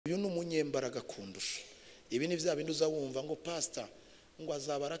umunyembaraga kundusha. Ibi ni bya bindi uzawumva ngo pastor ngo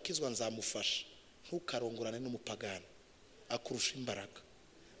azabarakizwa nzamufasha. Ntukarongorane n'umupagani akurusha imbaraga.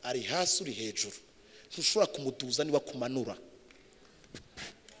 Ari hasi uri hejuru. Ntushobora kumutuza niba kumanura.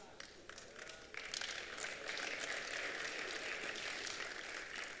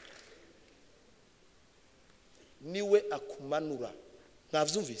 Niwe akumanura.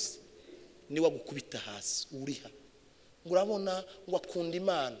 Mwavyumvise? Niwe agukubita hasi uriha. Ngurabona ngo akunda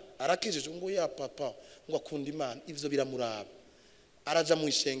Imana. Arakijije ngo ya papa ngo akunda Imana. Ivyo biramuraba. Araja mu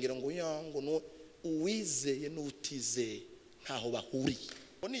ishengero ngo ya ngo no uwizeye n'utizeye ntaho bahuriye.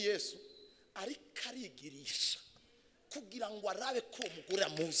 Ni Yesu ariko arigirisha kugira ngo arabe ko umugore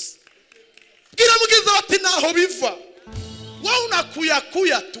amuzi. Bwira mugize bati naho biva. Wowe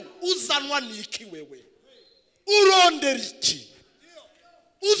unakuyakuya tu uzanwa niki wewe? Urondera iki?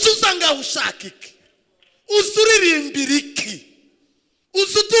 Uzuza ngaho ushaka iki? Uzuririmbira iki?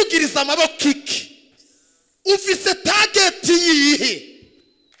 Uzudugiriza amaboko iki? Ufise target yihe?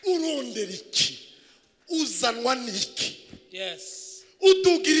 Urondera iki? Uzanwa niki? Yes.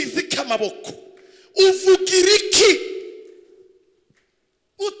 Udugiriza ikamaboko. Uvugira iki?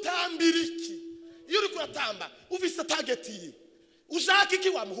 Utambira iki? Iyo uri kuratamba ufise target yihe? Ushaka iki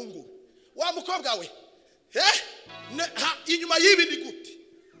wa muhungu? Wa mukobwa we? Inyuma y'ibindi gute?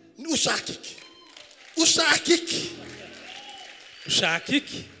 Ushaka iki? Ushaka iki? Ushaka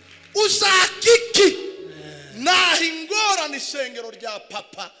iki? Ushaka iki? Naho ingorane ishengero rya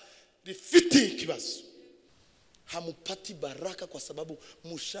papa rifite ikibazo. Hamupati baraka kwa sababu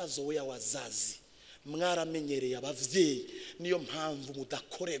mushazo we ya wazazi. Mwaramenyereye abavyeyi niyo mpamvu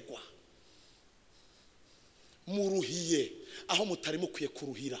mudakoregwa. Muruhiye aho mutari mukwiye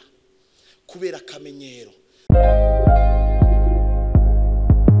kuruhira kubera kamenyero.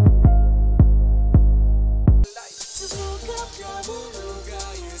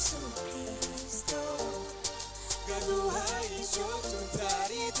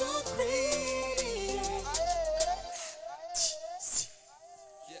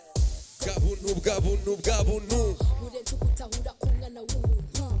 Gabunu urenze gutahura ku mwana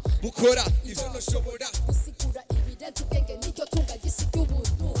w'umuntu bukora ivyo noshobora gusigura ibirenze ubwenge nicyo tunga gisika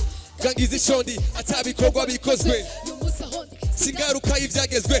ubuntu gangiza ishondi atabikorwa bikozwe singaruka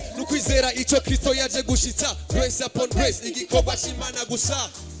ivyagezwe nukwizera ico Kristo yaje gushitsa grace upon grace igikorwa c'Imana gusa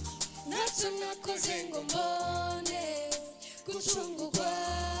naco nakoze ngo mbone gucungurwa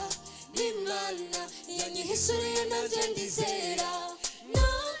n'Imana yanyihishuriye nanje ndizera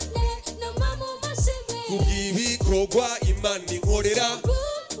kubw'ibikorwa Imana inkorera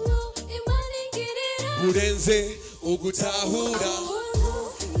burenze ugutahura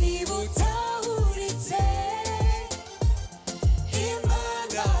nibutahuritse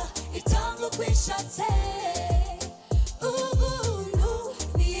Imana itanga kwishatse ubuntu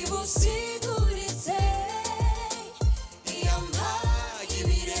nibusiguritse yampaye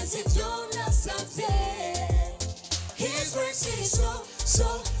ibirenze ibyo nasavye His grace is so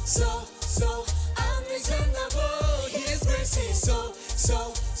unreasonable. His grace is so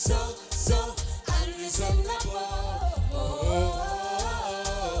unreasonable.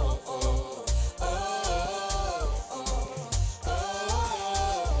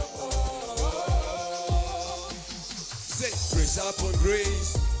 Say grace upon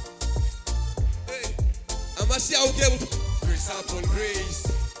grace. Hey, I'm a shout grace upon grace.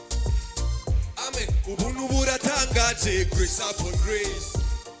 Amen. Ubuntu buratangaje grace upon grace.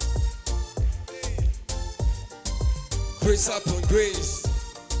 Grace upon grace.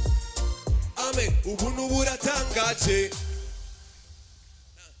 Amen. Ubuntu buratangaje.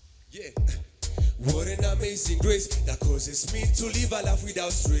 Yeah. What an amazing grace that causes me to live a life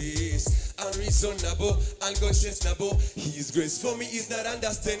without stress. Unreasonable, unquestionable. His grace for me is not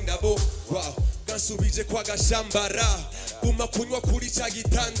understandable. Wow. Gansubije kwa gashambara. Guma kunywa kuri cha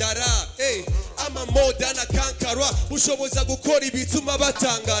gitandara. Hey, ama moda na kankarwa. Ushoboza gukora ibituma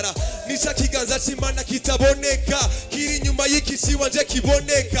batangara. Nisha kiganza c'Imana kitaboneka. Kiri nyuma y'ikisi wanje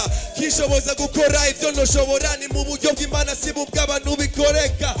kiboneka. Kishoboza gukora ivyo noshobora ni mu buryo bw'Imana si mu bw'abantu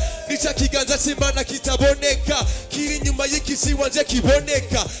bikoreka. Nisha kiganza c'Imana kitaboneka. Kiri nyuma y'ikisi wanje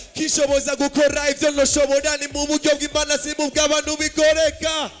kiboneka. Kishoboza gukora ivyo noshobora ni mu buryo bw'Imana si mu bw'abantu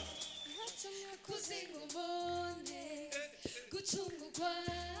bikoreka.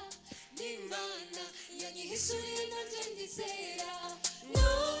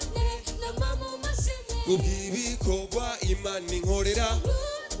 Kubw'ibikorwa Imana inkorera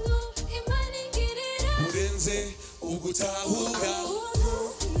burenze ugutahura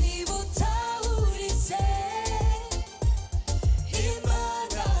nibutahuritse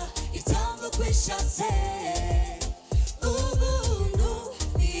Imana itanga kwishatse ubuntu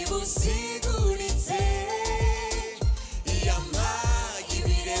nibusi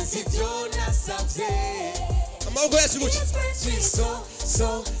amaboko yacu gutya She's so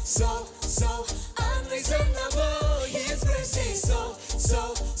unreasonable. His grace is so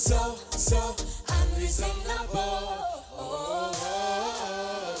unreasonable.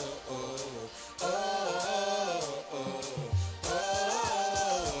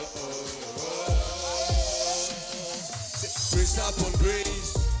 Grace upon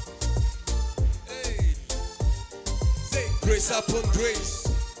grace. Hey. Say grace upon grace.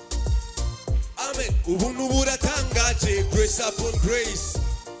 Amen. Ubuntu buratangaje. Grace upon grace.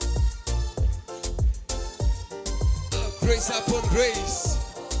 Grace upon grace.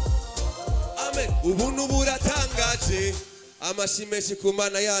 Amen. Ubuntu buratangaje. Amashimwe ku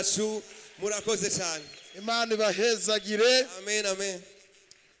Mana yacu. Murakoze cyane. Imana ibahezagire. Amen, amen.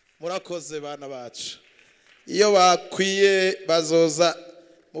 Murakoze bana bacu. Iyo bakwiye bazoza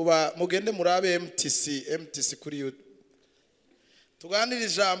mugende murabe MTC kuri YouTube. Tuganira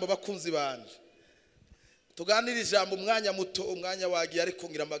ijambo bakunzi banje. Tuganira ijambo umwanya muto umwanya wagiye ariko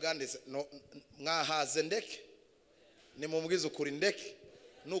ngira amagandeze mwahaze ndeke. Ni mumubwiza ukuri ndeke.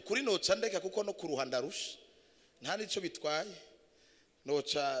 Nukuri noca ndeka kuko no kuruhanda rusha. Nta nico bitwaye.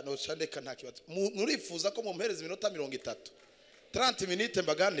 Noca ndeka nta kibazo. Murifuza ko mumpereza iminota 30. 30 minutes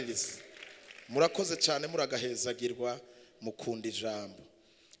mbaganiriza. Murakoze cyane muragahezagirwa mukunda ijambo.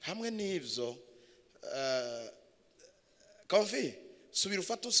 Hamwe n'ivyo Konfi subira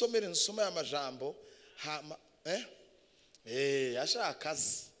ufata usomere nsoma ya majambo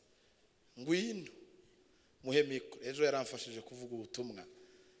ashakaze ngwino muhemiko ejo yaramfashije kuvuga ubutumwa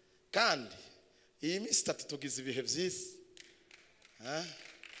kandi iyi minsi 3 tugize ibihe byiza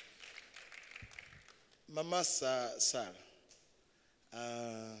mama Sara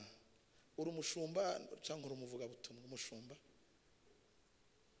uri umushumba cyangwa uri umuvuga butumwa umushumba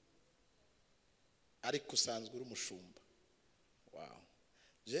ariko usanzwe uri umushumba wow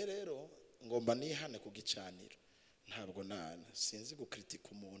je rero ngomba nihane ku gicaniro ntabwo sinzi gukritika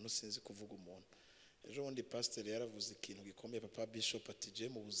umuntu sinzi kuvuga umuntu ejo wundi pastor yaravuze ikintu gikomeye papa bishop ati je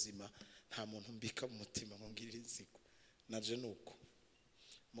mu buzima nta muntu mbika mu mutima ngo ngirire inzigo naje nuko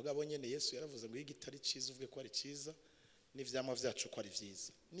mugabo nyene Yesu yaravuze ngo igitari ciza uvuge ko ari ciza n'ivyamwa vyacu ko ari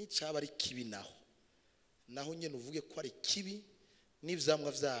vyiza n'icaba ari kibi naho nyene uvuge ko ari kibi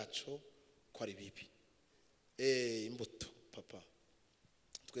n'ivyamwa vyacu ko ari bibi imbuto papa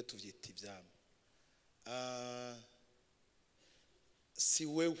twe tuvyita ivyamwa si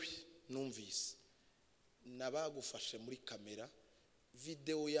wewe numvise nabagufashe muri kamera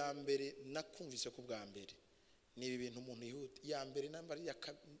video ya mbere nakumvise ko bwa mbere ni ibi bintu umuntu yihuta ya mbere nambari ya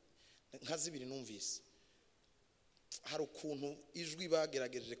nka zibiri numvise hari ukuntu ijwi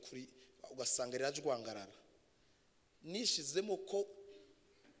bagerageje kuri ugasanga rirajwangarara nishizemo ko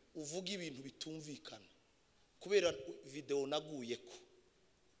uvuga ibintu bitumvikana kubera video naguye ko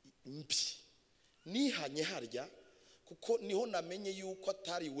mbi nihanye harya kuko niho namenye yuko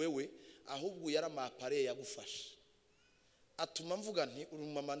atari wewe ahubwo yari amapare yagufasha atuma mvuga nti uri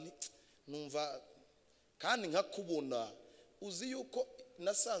mama numva kandi nkakubona uzi yuko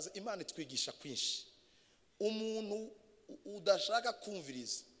nasanze Imana itwigisha kwinshi umuntu udashaka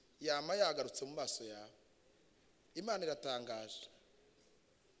kumviriza yama yagarutse mu maso yawe Imana iratangaje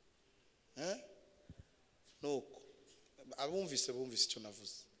nuko abumvise icyo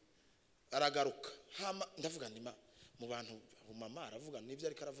navuze aragaruka hama ndavuga nima mu bantu mama aravuga nibyo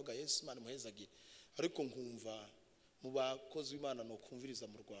ariko aravuga Yesu Imana muhezagire ariko nkumva mu bakozi w'Imana no kumviriza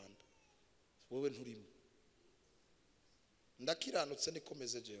mu Rwanda wowe nturimo ndakiranutse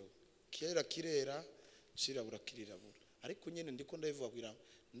nikomeze jewe kera kirera cirabura kirirabura ariko nyene ndiko ndabivuga kugira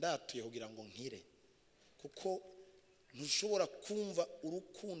ndatuye kugira ngo nkire kuko ntushobora kumva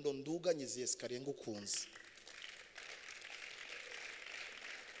urukundo nduganyize Yesikariye ngukunze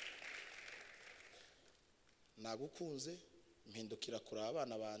nagukunze mpindukira kuri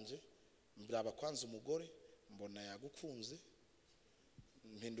abana banje mbiraba kwanza umugore mbona yagukunze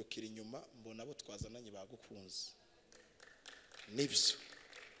mpindukira inyuma mbona abo twazananye bagukunze nibyo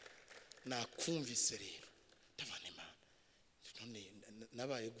nakumvise rero ndavana Imana none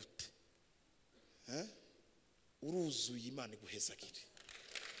nabaye gute uruzuye Imana iguhezagire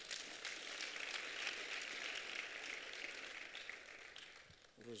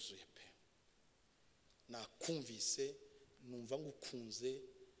uruzuye pe nakumvise numva ngukunze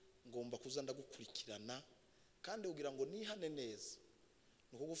ngomba kuza ndagukurikirana kandi ugira ngo nihane neza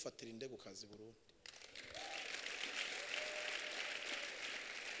nuko gufatira indego kazi Burundi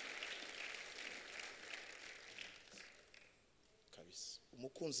kabisa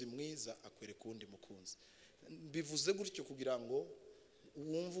umukunzi mwiza akwereka undi mukunzi bivuze gutyo kugira ngo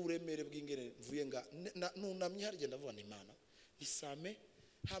wumve uremere bw'ingene mvuye nga nunamye harye ndavuga Imana nisame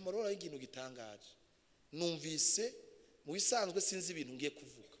hamorora y'ikintu gitangaje numvise mu bisanzwe sinzi ibintu ngiye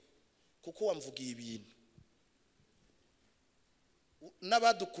kuvuga kuko wamvugiye ibintu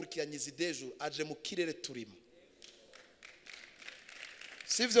n'abadukurikiranye izidejo aje mu kirere turimo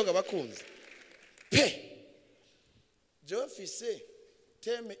sivyo ngabakunze pe je mfise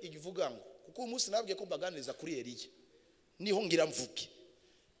teme ivuga ngo kuko umunsi nabwiye ko mbaganiriza kuri Eliya niho ngira mvuge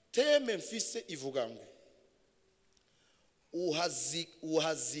teme mfise ivuga ngo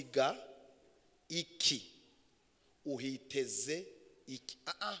uhaziga iki uhiteze iki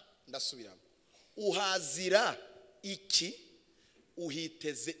ndasubiramo uhazira iki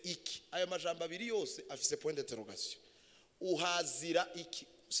uhiteze iki aya majambo abiri yose afise point d'interrogation uhazira iki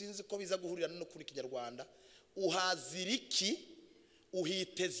sinzi ko biza guhurira no kuri Kinyarwanda uhazira iki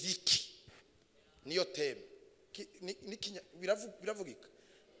uhiteze iki niyo teme biravugika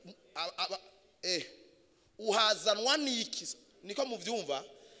uhazanwa niki niko muvyumva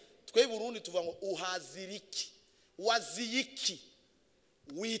twe Burundi tuvuga ngo uhazira iki waziye iki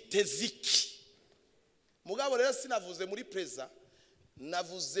witeze iki mugabo rero sinavuze muri preza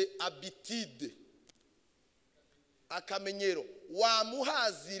navuze habitude akamenyero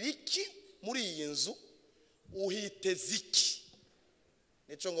wamuhazira iki muri iyi nzu uhiteze iki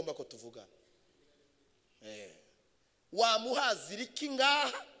nico ngomba ko tuvuga wamuhazira iki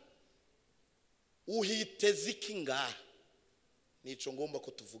ngaha uhiteze iki ngaha nico ngomba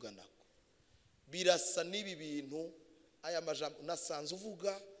ko tuvuga nako birasa nibi bintu aya majambo nasanze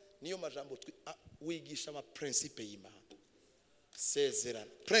uvuga niyo majambo wigisha ama principe y'Imana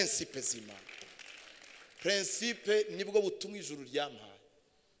sezerana principe z'Imana principe nibwo butumwa ijuru ryampaye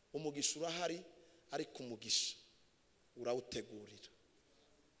umugisha urahari ariko umugisha urawutegurira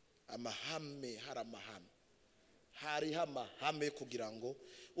amahame hari amahame kugira ngo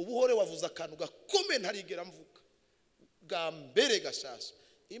ubuhore wavuze akantu gakome ntarigera mvuga bwa mbere gashasha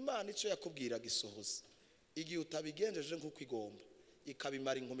Imana ico yakubwiraga isohoza igihe utabigenjeje nkuko igomba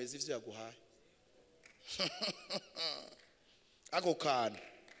ikabimara inkomezi ivyo yaguhaye ako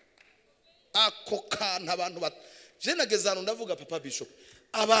kana abantu je nagezano ndavuga papa bishop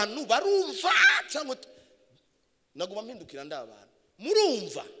abantu barumva cyangwa naguma mpindukira ndabana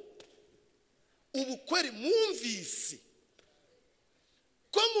murumva ubu kweri mwumvise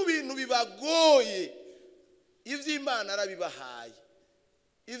ko mu bintu bibagoye ivy'Imana arabibahaye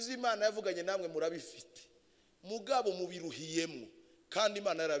ivy'Imana yavuganye namwe murabifite mugabo mubiruhiyemo kandi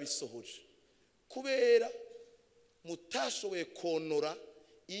Imana yarabisohoje kubera mutashoboye konora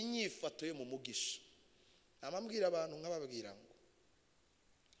inyifato yo mu mugisha amambwira abantu nkababwira ngo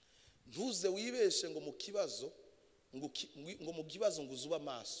ntuze wibeshe ngo mu kibazo ngo uzuba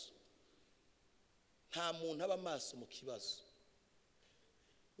amaso nta muntu aba amaso mu kibazo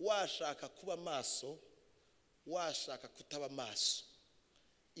washaka kuba amaso washaka kutaba amaso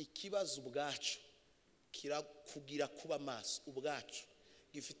ikibazo ubwacu kirakugira kuba amaso ubwacu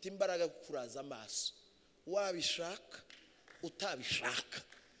gifite imbaraga kuraza amaso wabishaka utabishaka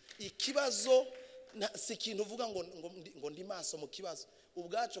ikibazo si ikintu uvuga ngo ndi maso mu kibazo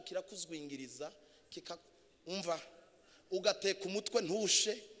ubwacu kirakuzwingiriza kikumva ugateka umutwe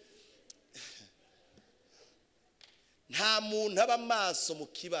ntushe nta muntu aba amaso mu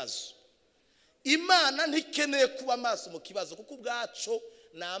kibazo Imana ntikeneye kuba amaso mu kibazo kuko ubwacu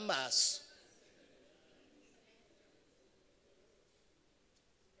ni amaso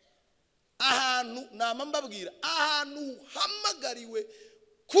ahantu nama mbabwira ahantu hamagariwe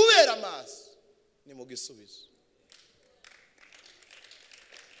kubera amaso ni mu gisubizo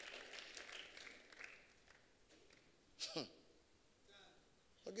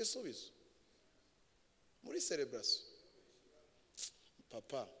mu gisubizo muri celebration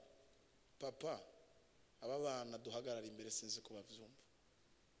papa aba bana duhagarara imbere sinzi ko bavyumva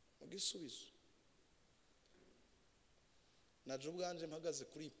mu gisubizo naje ubwanje mpagaze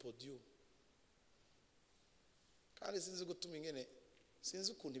kuri podium kandi sinzi gutuma ingene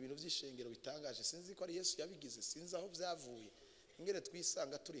sinzi ukuntu ibintu by'ishengero bitangaje sinzi ko ari Yesu yabigize sinzi aho byavuye ingene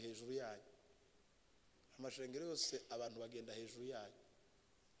twisanga turi hejuru yayo amashengero yose abantu bagenda hejuru yayo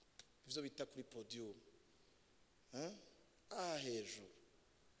ivyo bita kuri podium hejuru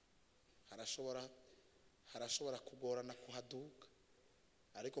harashobora kugorana kuhaduka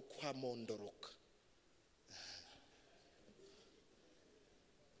ariko kuhamondoroka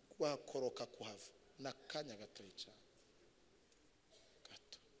kuhakoroka kuhava nakanya gato cyane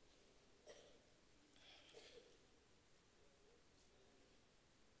gato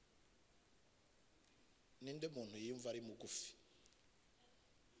ninde muntu yumva ari mugufi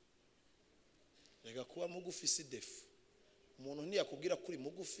rega kuba mugufi si defu umuntu ntiyakubwira kuri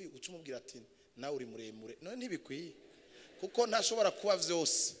mugufi uca umubwira ati nawe uri muremure none ntibikwiye kuko ntashobora kuba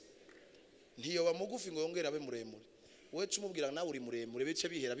vyose ntiyoba mugufi ngo yongere abe muremure wowe cumubwira nawe uri muremure bice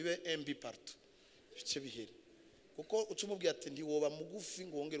bihera bibe MB partout bice bihera kuko ucumubwira ati ntiwoba mugufi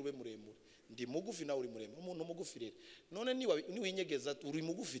ngo wongere ube muremure ndi mugufi nawe uri muremure umuntu mugufi rero none niwinyegeza uri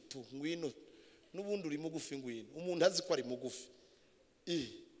mugufi tu ngwino nubundi uri mugufi ngwino umuntu azi ko ari mugufi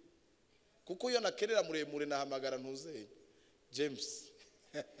kuko iyo nakerera muremure nahamagara ntuzeye James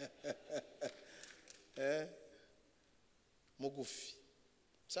mugufi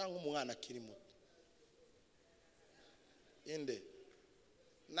cyangwa umwana akiri muto inde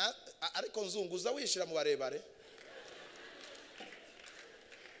ariko nzunguza wishira mu barebare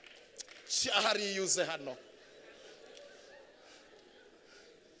cyahari yuze hano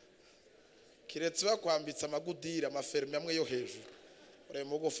kiretse bakwambitsa amagudira amaferme amwe yo hejuru ure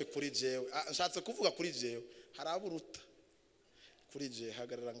mugufi kuri jewe nshatse kuvuga kuri jewe haraburuta kuri jewe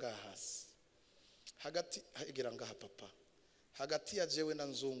hagarara ngaha hasi hagati hegera ngaha papa hagati ya jewe na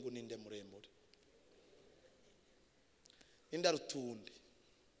nzungu ninde muremure ninda rutundi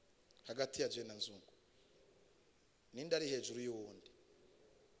hagati ya jewe na nzungu ninda ari hejuru y'uwundi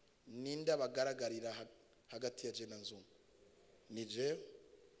ninda bagaragarira hagati ya jewe na nzungu ni jewe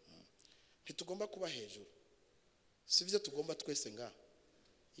ntitugomba kuba hejuru sivyo tugomba twese ngaha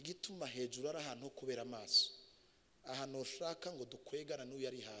igituma hejuru ari ahantu kubera amaso ahantu ushaka ngo dukwegana n'uyu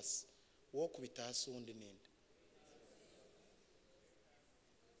ari hasi wo kubita hasi undi ninde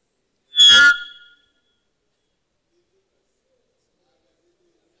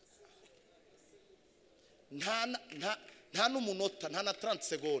nta n'umunota nta na 30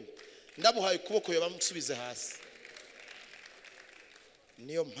 seconde ndabuhaye kuboko yoba musubize hasi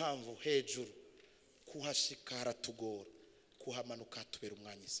niyo mpamvu hejuru kuhashika haratugora kuhamanuka tubera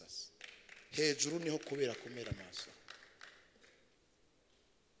umwanya isasa hejuru niho kubera kumera amaso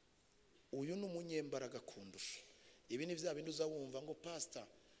uyu n'umunyembaraga kundusha ibi ni bya bindi uzawumva ngo pastor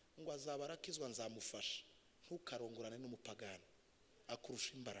ngo azabarakizwa nzamufasha ntukarongorane n'umupagani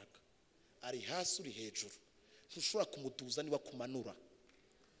akurusha imbaraga ari hasi uri hejuru ntushobora kumuduza niba kumanura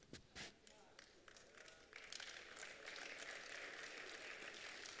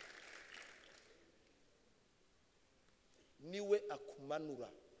niwe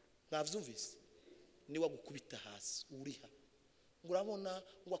akumanura mwavyumvise niwe agukubita hasi uriha ngurabona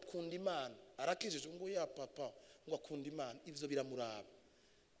ngo akunda Imana arakijije ngo ya papa ngo akunda Imana ivyo biramuraba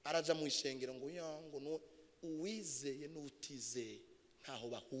araja mu ishengero ngo yango no uwizeye n'utizeye ntaho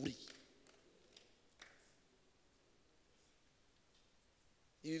bahuriye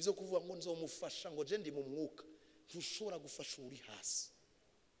ibi byo kuvuga ngo nzomufasha ngo je ndi mu mwuka ntushobora gufasha uri hasi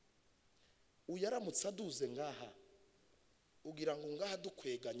uyaramutse aduze ngaha ugira ngo ngaha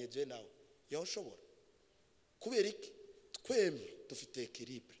dukweganye je nawe yoshobora kubera iki twemwe dufite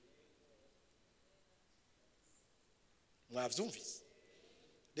equilibre mwavyumvise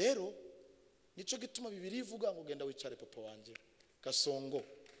rero nico gituma bibiri ivuga ngo genda wicare papa wanje gasongo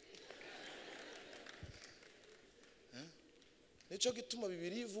nico gituma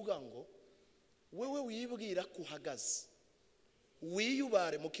bibiri ivuga ngo wewe wibwira kuhagaze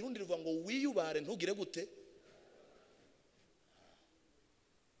wiyubare mu kirundi rivuga ngo wiyubare ntugire gute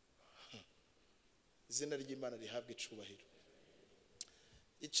izina ry'Imana rihabwa icubahiro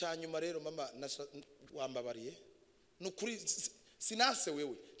icanyuma rero mama wambabariye nukuri sinase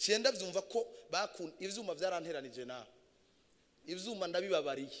wewe cyenda byumva ko bakunda ivyuma byaranteranije nawe ivyuma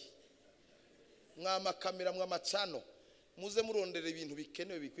ndabibabariye mwama kamera mwamacano muze murondera ibintu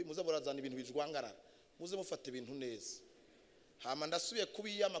bikenewe bikwi muze murazana ibintu bijwangarara muze mufata ibintu neza hama ndasubiye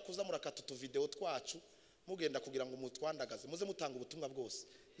kubiyama kuza murakata tu video twacu mugenda kugira ngo mutwandagaze muze mutanga ubutumwa bwose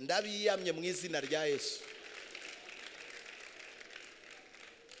ndabiyamye mu izina rya Yesu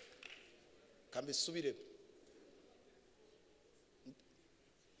kambe subire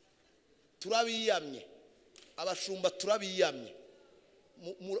turabiyamye abashumba turabiyamye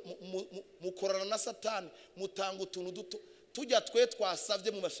mukorana na satani mutanga utuntu duto tujya twe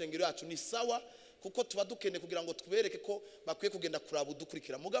twasavye mu mashengero yacu ni sawa kuko tuba dukene kugira ngo tubereke ko bakwiye kugenda kuraba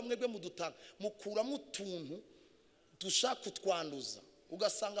udukurikira mugamwe gwe mudutanga mukura mutuntu dushaka kutwanduza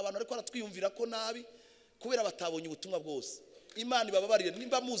ugasanga abantu ariko aratwiyumvira ko nabi kubera batabonye ubutumwa bwose Imana ibababarire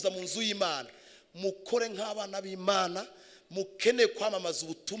nimba muza mu nzu y'Imana mukore nk'abana b'Imana mukene kwamamaza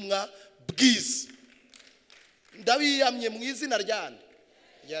ubutumwa bwiza ndabiyamye mu izina ryande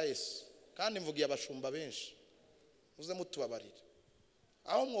ya Yesu kandi mvugiye abashumba benshi muze mutubabarire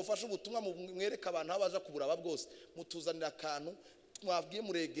aho mwofasha ubutumwa mwereka abantu abaza kuburaba bwose mutuzanira akantu mwabwiye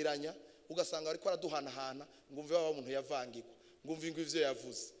muregeranya ugasanga ariko araduhanahana ngumve baba umuntu yavangirwa ngumve ngo ivyo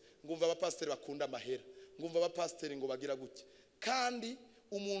yavuze ngumve abapasiteri bakunda amahera ngumve abapasiteri ngo bagira gutya kandi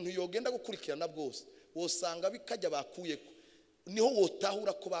umuntu yogenda gukurikirana bwose wosanga bikajya bakuye niho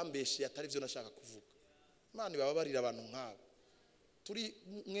wotahura ko bambeshe atari byo nashaka kuvuga. Imana ibabarira abantu nk'abo. Turi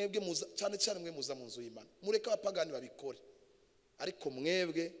mwebwe muza cyane cyane mwe muza mu nzu y'Imana, mureka abapagani babikore, ariko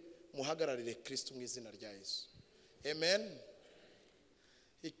mwebwe muhagararire Kristo mu izina rya Yesu. Amen.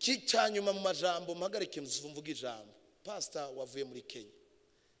 Iki cyanyuma mu majambo mpagarike mvuga ijambo. Pastor wavuye muri Kenya,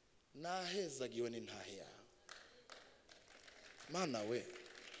 nahezagiwe n'intahe yawe. Mana we,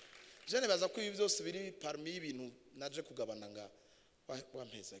 je nebaza ko ibi byose biri parmi ibintu naje kugabana nga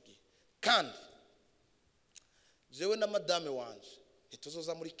wampezagiye. Kandi jewe na madame wanje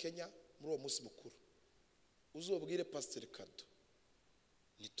ituzoza muri Kenya muri uwo munsi mukuru. Uzobwire Pastor Kado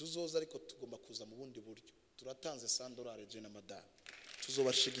nituzoza, ariko tugomba kuza mu bundi buryo. Turatanze $100 je na madame,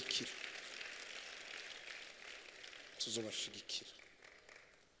 tuzobashigikira.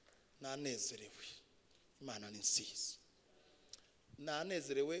 Nanezerewe, Imana ni nziza.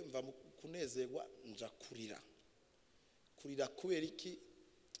 Nanezerewe mva kunezerwa nja kurira kubera iki?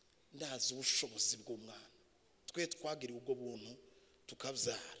 Ndazi ubushobozi bw'umwana. Twe twagiriwe ubwo buntu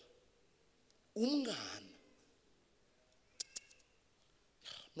tukabyara umwana.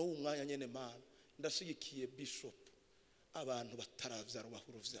 No umwanya nyene Mana ndashigikiye Bishop, abantu batarabyara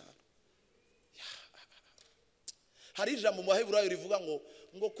bahuru byaro. Hari ijambo mu Baheburayo rivuga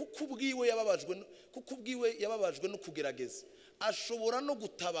ngo kukubwiwe yababajwe no kugerageza, ashobora no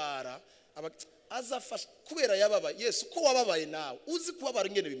gutabara azafasha kubera yababaye. Yesu ko wababaye nawe uzi kubabara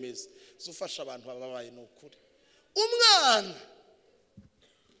ingene bimeze, zufasha abantu bababaye n'ukuri.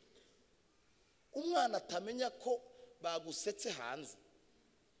 Umwana atamenya ko bagusetse hanze,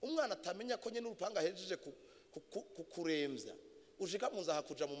 umwana atamenya ko nyene urupanga hejeje kukuremvya, ujika munza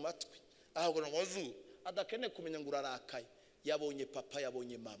hakuja mu matwi ahagora ngozu adakene kumenya ngo urarakaye. Yabonye papa,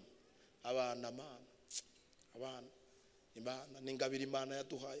 yabonye mama. Abana Imana ningabira Imana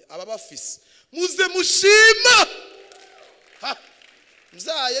yaduhaye aba bafise, muze mushima.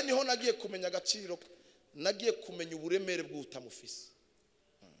 Mzaye niho nagiye kumenya agaciro, nagiye kumenya uburemere bw'utamufise.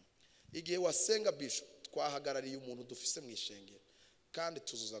 Igihe wasenga Bishop, twahagarariye umuntu dufise mu ishengero, kandi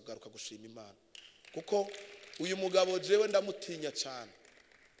tuzuzagaruka gushima Imana, kuko uyu mugabo jewe ndamutinya cyane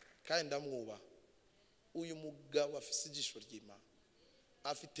kandi ndamwubaha. Uyu mugabo afise ijisho ry'Imana,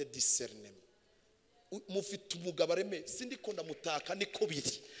 afite discernement. Mufite umugabo areme, sindiko ndamutaka niko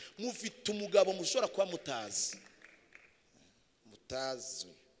biri. Mufite umugabo mushobora kuba mutazi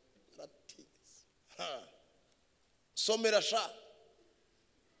aratiza. Somera sha,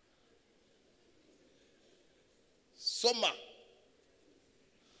 soma.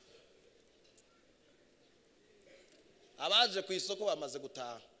 Abaje ku isoko bamaze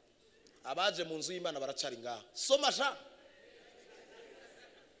gutaha, abaje mu nzu y'Imana baracari ngaho. Soma sha.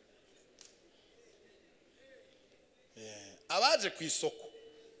 Abaje ku isoko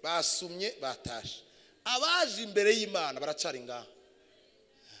basumye batashe, abaje imbere y'Imana baracari ngaho,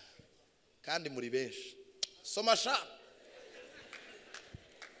 kandi muri benshi. Soma sha.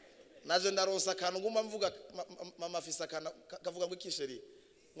 Naje ndarosa kantu nguma mvuga mama afisa kana kavuga ngo ikisheri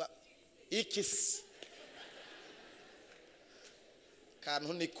ikisi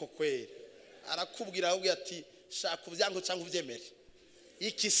kantu niko kweli. Arakubwira ahubwo ati shaka ubyango cyangwa ubyemere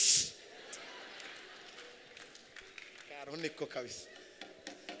ikisi. Kantu niko kabisa.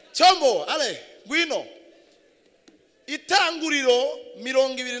 Chombo ale ngwino. Itanguriro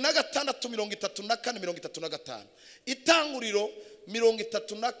 26 34 35. Itanguriro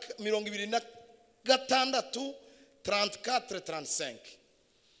 26 34 35.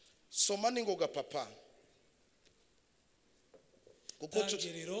 Soma ningoga papa.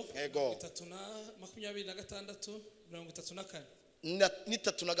 Itanguriro 26 34 ni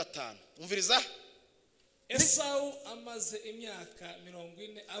 35. Umviriza. Esau amaze imyaka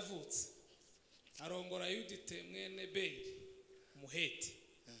 40 avutse, arongora Yudite mwene Beri umuheti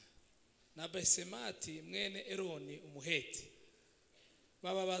na Besemati mwene Eroni umuheti.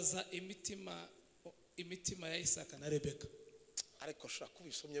 Bababaza imitima ya Isaka na Rebeka. Ariko shaka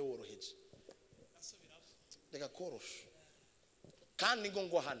kubisomye woroheje, reka korosha kandi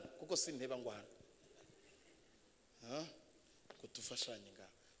ngo hano kuko sinteba ngo hano kutufashanya nga.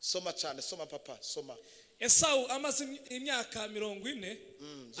 Soma cyane, soma papa, soma. Esau amaze imyaka 40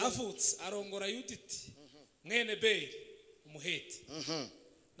 avutse, arongora Yudite mwene Beri umuheti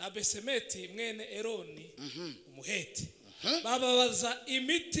na Besemeti mwene Eroni umuheti. Bababaza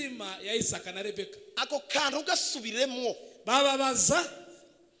imitima ya Isaka na Rebeka. Ako kantu gasubiremo. Bababaza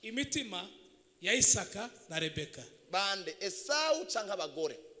imitima ya Isaka na Rebeka. Bande Esau cyangwa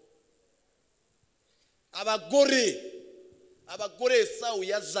abagore? Abagore Esau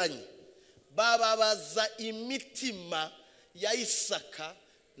yazanye. Bababaza imitima ya Isaka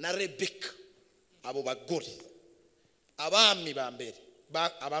na Rebeka. abo bagore abami ba mbere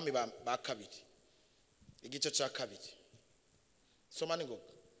abami ba kabiri igice cya kabiri soma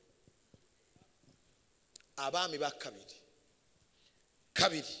ningoga abami ba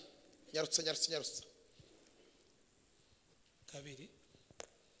kabiri nyarutsa kabiri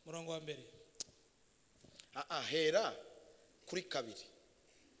murongo wa mbere hera kuri kabiri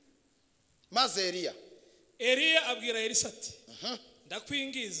maze Eliya abwira Elisa ati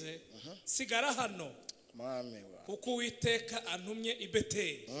ndakwingize sigara hano kuko Uwiteka antumye i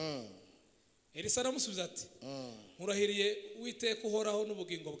Beteli. Elisa aramusubiza ati nkurahiriye Uwiteka uhoraho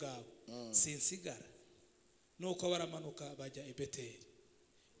n'ubugingo bwawe sinsigara. Nuko baramanuka bajya i Beteli.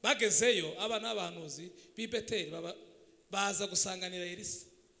 Bagezeyo abana b'abahanuzi b'i Beteli baza gusanganira Elisa.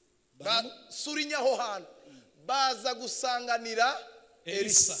 Surinyaho hano baza gusanganira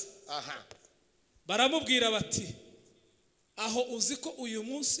Elisa. Baramubwira bati aho uzi ko uyu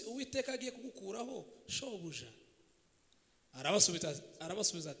munsi Uwiteka agiye kugukuraho shobuja.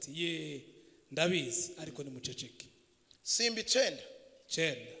 Arabasubiza ati ye ndabizi ariko ni muceceke. Simbi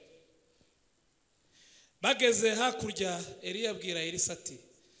 9. Bageze hakurya Eliya abwira Elisa ati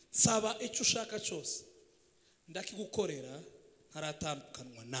saba icyo ushaka cyose ndakigukorera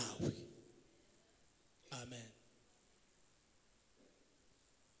ntaratandukanwa nawe. Amen.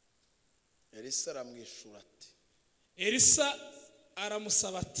 Elisa aramwishura ati Elisa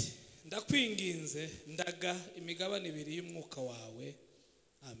aramusaba ati ndakwinginze ndaga imigabane 2 y'umwuka wawe.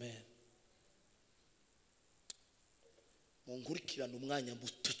 Amen. Mungurikirana umwanya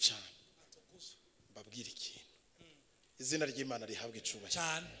muto cyane babwira ikintu izina ry'Imana rihabwe icubahiro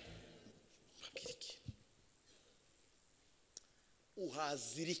cyane. Babwira ikintu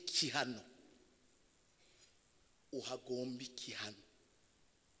uhazira iki hano uhagomba iki hano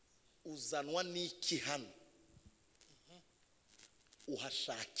uzanwa n'iki hano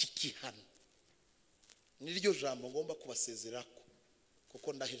uhashaka iki hano niryo jambo ngomba kubasezerako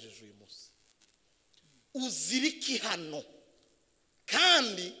kuko ndahejeje uyu munsi. Uzira iki hano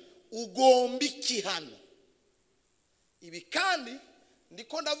kandi ugomba iki hano. Ibi kandi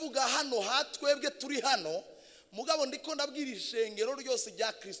ndiko ndavuga hano hatwebwe turi hano mugabo ndiko ndabwira ishengero ryose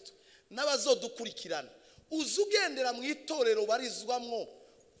rya Kristo n'abazodukurikirana. Uzugendera mu itorero barizwamwo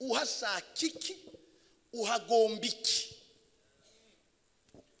uhashaka iki uhagomba iki.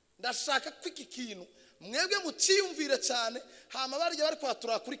 Ndashaka ko iki kintu mwebwe muciyumvire cyane hama barya bari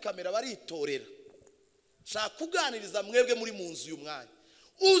kwatura kuri kamera baritorera. Shaka kuganiriza mwebwe muri mu nzu y'umwanya.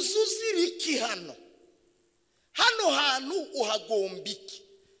 Uzuzira iki hano hantu uhagomba iki.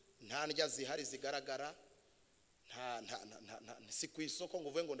 Nta ndya zihari zigaragara nta si ku isoko ngo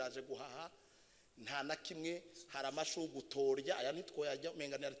uvuge ngo ndaje guhaha nta na kimwe. Hari amashu gutorya aya nitwo yajya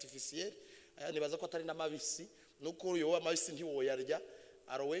umenga ni artificiel aya nibaza ko atari namabisi nuko uyo amabisi ntiwoyarya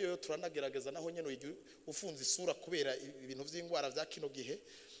aroweyo turanagerageza naho nyene ufunze isura kubera ibintu by'ingwara bya kino gihe.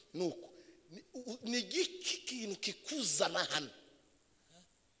 Nuko ni kintu kikuzana hano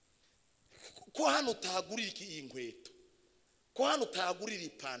ko hano utahagurira iki inkweto ko hano utahagurira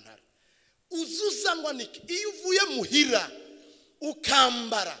ipantaro uzuzanwa niki. Iyo uvuye muhira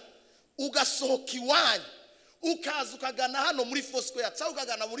ukambara ugasohoka iwanyu ukaza ukagana hano muri Foursquare cyangwa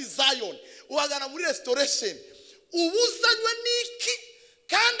ukagana muri Zion ukagana muri Restoration ubuzanywe niki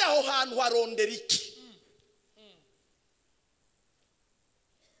kandi aho hantu harondera iki.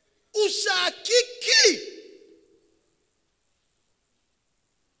 Ushaka iki.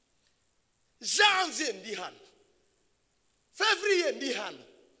 Janvier ndi hano, Février ndi hano,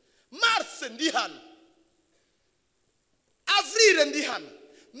 Mars ndi hano, Avril ndi hano,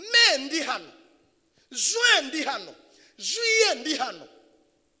 Mai ndi hano, Juin ndi hano, Juillet ndi hano,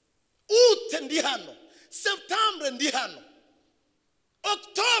 Août ndi hano, Septembre ndi hano,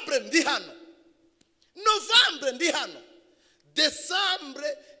 Octobre ndi hano, Novembre ndi hano,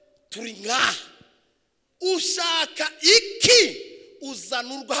 Décembre turi ngaha. Ushaka iki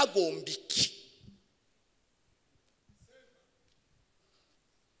uzanurwa hagomba iki.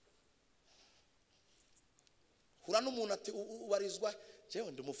 Hura n'umuntu ati ubarizwa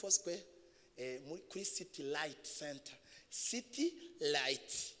jewe ndi mu Foursquare kuri City Light Center. City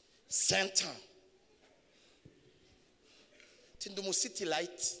Light Center tindu mu City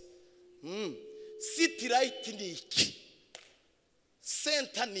Light. City Light ni iki.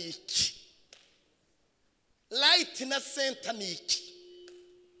 Center ni iki. Light na center ni iki.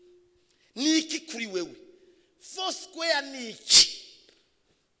 Ni iki kuri wewe. Foursquare ni iki.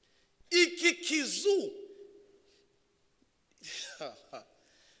 Iki kizu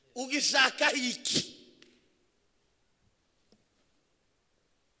ugishaka iki.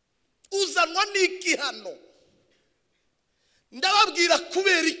 Uzanwa niki hano. Ndababwira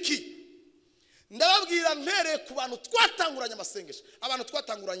kubera iki. ndababwira mpereye ku bantu twatanguranye amasengesho, abantu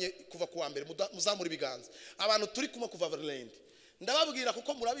twatanguranye kuva ku wa mbere muzamura ibiganza, abantu turi kumwe kuva Verland, ndababwira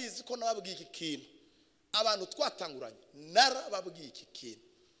kuko murabizi ko nababwiye iki kintu, abantu twatanguranye narababwiye iki kintu.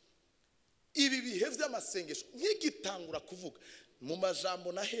 Ibi bihe by'amasengesho nk'igitangura kuvuga mu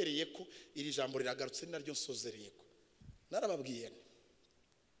majambo nahereye ko iri jambo riragarutse ni naryo nsozereye ko narababwiye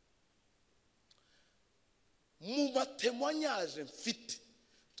mu batemwanyaje mfite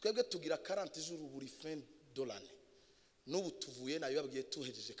twebwe tugira 40 jours buri fin de l'année, n'ubu tuvuye nayo babwiye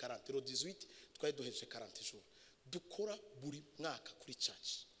tuhejeje 40 ro 18 twaye duhejeje 40 jours dukora buri mwaka kuri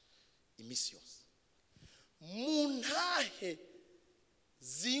church imisi yose. Mu ntahe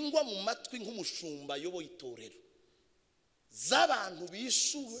zingwa mu matwi nk'umushumba yoboye itorero z'abantu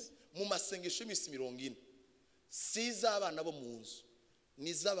bishuwe mu masengesho y'imisi 40, siza abana bo mu nzu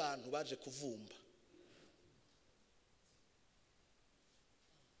ni z'abantu baje kuvumba.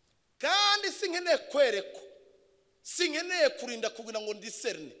 Kandi sinkeneye kwereko, sinkeneye kurinda kugira ngo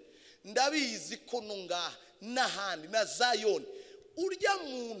ndiserne, ndabizi ko nunga n'ahandi na Zion urya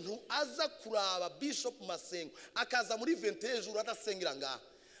muntu aza kuraba Bishop Masengo akaza muri 20 jours adasengera ngaha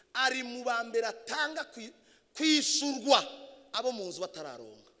ari mu bambere atanga kwishurwa abo mu nzu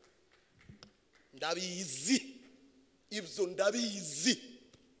batararonga. Ndabizi ibyo, ndabizi.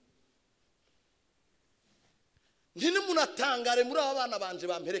 Ntini munatangare muri aba bana banje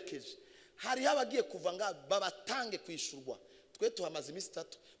bamperekeje, hari abagiye kuva nga babatange kwishurwa. Twe tuhamaze imisi 3,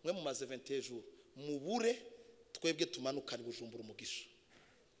 mwe mumaze 20 jours, mubure twebwe tumanukana Bujumbura umugisha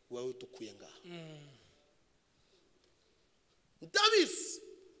wawe tukuye ngaha. Ndabizi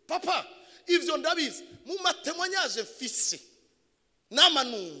papa, ivyo ndabizi. Mu matemwanyaje mfise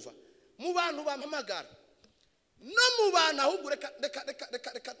namanumva mu bantu bampamagara no mu bana ahubwo reka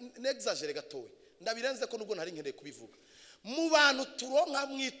n'exagere gatowe, ndabirenze ko nubwo ntari nkeneye kubivuga. Mu bantu turonka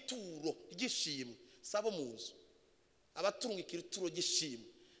mwituro ry'ishimwe sabo mu nzu, abatungikira ituro ry'ishimwe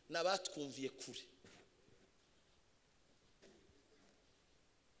nabatwumviye kure.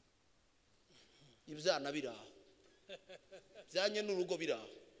 Ibyana biraho byanye n'urugo biraho,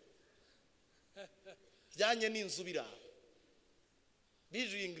 byanye n'inzu biraho,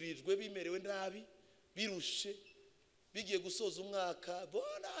 bijingirijwe bimerewe nabi, birushe, bigiye gusoza umwaka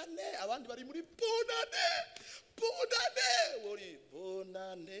bonane, abandi bari muri bonane wori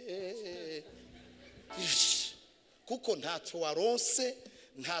bonane kuko ntacyo waronse,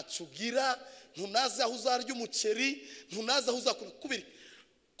 ntacyo ugira, ntunaza aho uzarya umuceri, ntunaza aho uzakura.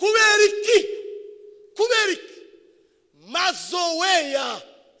 Kubera iki mazoea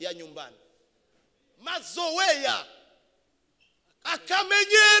ya nyumbani, mazoea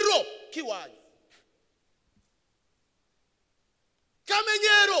akamenyero kiwanyu,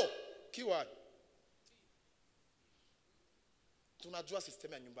 kamenyero kiwanyu. Tunajua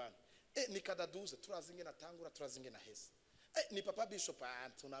system ya nyumbani. Nikadaduze turazinge na tangura, turazinge na heza. Ni papa Bishop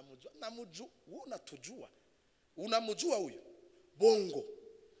tunamujua, namujua, unatujua, unamujua huyo bongo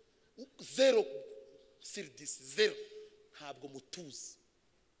 0 sur 10 0, ntabwo mutuzi,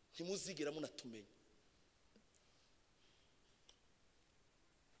 ntimuzigera munatumenya.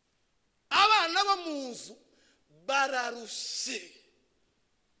 Abana bo mu nzu bararushe,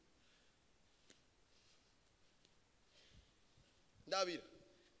 ndabira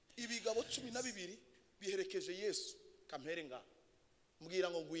ibigabo 12 biherekeje Yesu kampere nga mbwira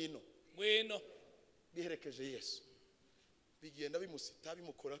ngo ngwino biherekeje Yesu, bigenda bimusita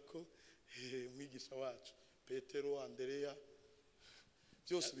bimukorako mwigisha wacu Petero, Andrea,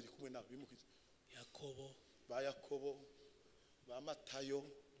 byose biri kumwe nabo bimukiza. Yakobo, ba Matayo,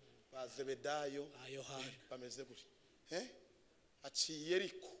 ba Zebedayo, Yohana bameze gutya.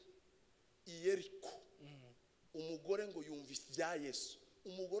 Aciye Yeriko umugore ngo yumvise bya Yesu.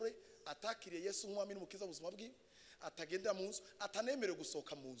 Umugore atakiriye Yesu nk'umwami n'umukiza ubuzima bwiwe, atagenda mu nzu, atanemere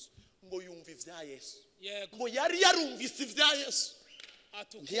gusohoka mu nzu, ngo yumve bya Yesu. Ngo yari yarumvise bya Yesu,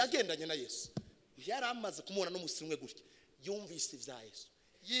 ntiyagendanye na Yesu, yari amaze kumubona n'umusimwe gutya, yumvise bya Yesu,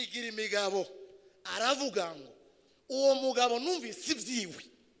 yigira imigabo, aravuga ngo uwo mugabo numvise ibyiwe,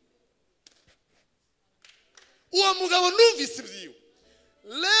 uwo mugabo numvise ibyiwe.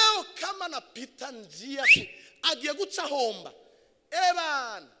 Leo kama napita njia agiye guca homba,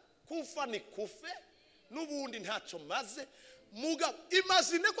 ebana kufa ni kufe n'ubundi ntacyo maze. Mugabo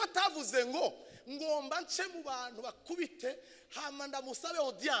imagine ko atavuze ngo ngomba nce mu bantu bakubite, hama ndamusabe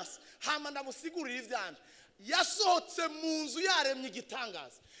audience, hama ndamusigurira ivyanje. Yasohotse mu nzu yaremye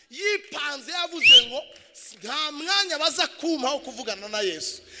igitangaza, yipanze yavuze ngo nta mwanya baza kumpaho kuvugana na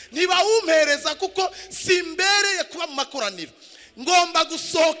Yesu, ntibawumpereza kuko simbereye kuba mu makoraniro, ngomba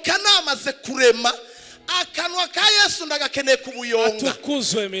gusohoka namaze kurema akanwa ka Yesu ndagakeneye kubuyonga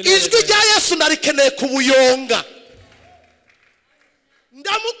atukuzwe milele ijwi rya Yesu ndarikeneye kubuyonga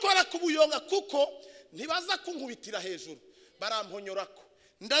ndamukora kubuyonga kuko ntibaza kunkubitira hejuru baramponyora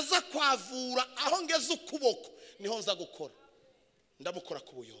ndaza kwavura aho ngeze ukuboko niho nza gukora ndamukora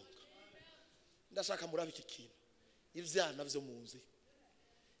kubuyonga ndashaka murabe iki kintu ivyana byo munzi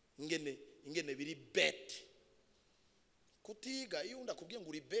ingene biri bete kutiga iyo ndakubwiye ngo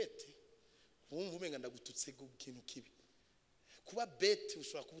uri bete wumva umenga ndagututse ikintu kibi kuba bete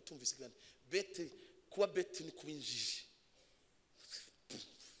ushobora kubutumvisa kandi bete kuba bete ni kubinjije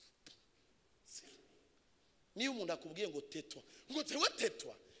niyo umuntu akubwiye ngo tetwa ngo tewe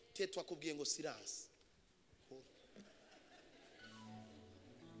tetwa akubwiye ngo silence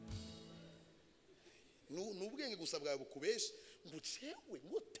n'ubwenge gusa bwawe bukubeshe ngo cewe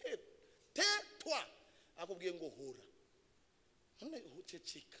ngo tetwa akubwiye ngo hura none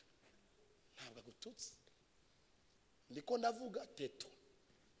uceceka ntabwo agututse ndiko ndavuga tetwa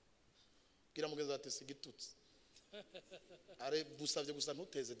gira mugenzi ati sigitutse are busavye gusa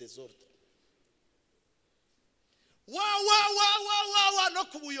ntuteze desordre wa no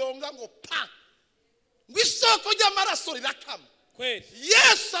kubuyonga ngo pa ngo isoko ry'amaraso rirakama kweli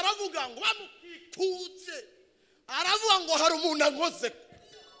Yesu aravuga ngo bamukikuze aravuga ngo hari umuntu ankoze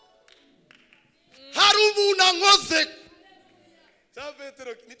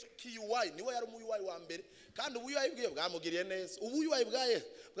Petero nico kiyuwayi niwe yari umuyuwayi wa mbere kandi ubuyuwayi bwiye bwamugiriye neza ubuyuwayi bwaye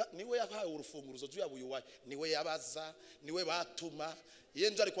niwe yahaye urufunguruzo rw'ubuyuwayi niwe yabaza niwe batuma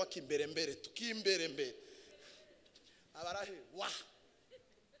yenje ari kwa kimbere tukimbere abarahe wa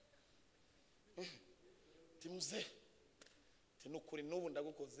timuze tinukuri nubu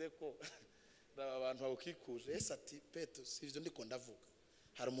ndagukoze ko raba abantu babukikuje Yesu ati Petero sivyo ndiko ndavuga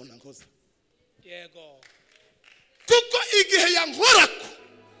hari umuntu ankoze yego kuko igihe yankorako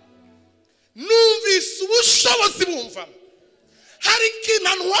numvise ubushobozi bumvamo hari ikintu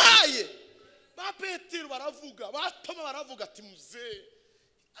antwaye ba Petero baravuga batoma baravuga ati muze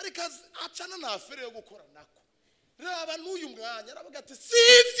ariko acana na afere yo gukora nako raba n'uyu mwanya aravuga ati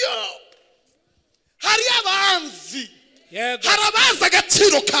sivyo hari abanzi yego harabaza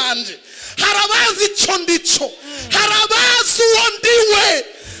agaciro kanje harabaza icyo ndico harabaza uwo ndiwe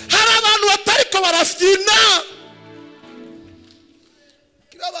hari abantu batariko barafyina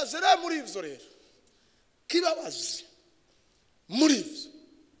kibabaje rero muri ivyo rero kibabaje muri ivyo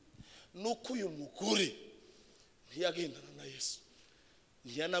nuko uyu mugore ntiyagendana na Yesu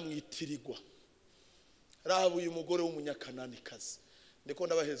ntiyanamwitirirwa raba uyu mugore w'umunyakananikazi ndiko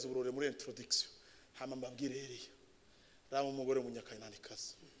ndabaheza uburore muri introduction hama mbabwire Eliya raba umugore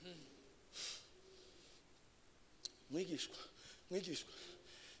w'umunyakananikazi mwigishwa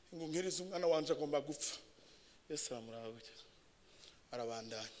ngo nkiriza umwana wanje agomba gupfa Yesu aramurabuye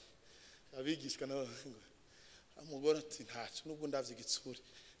arabandanya abigishwa nabo umugore ati ntacyo nubwo ndavye igitsure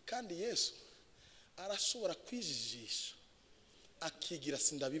kandi Yesu arashobora kwijijisha akigira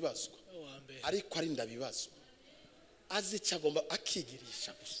sindabibazwa ariko ari ndabibazwa azi cyagomba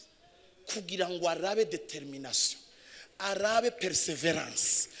akigirisha gusa kugira ngo arabe determination arabe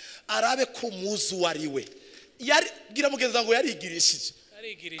perseverance arabe ko muzi wariwe yari gira mugenza ngo yarigirishije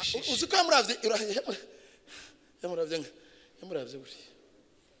uzi ko yamuravye buri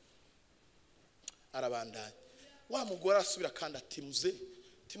arabandanya wa mugore asubira kandi ati muze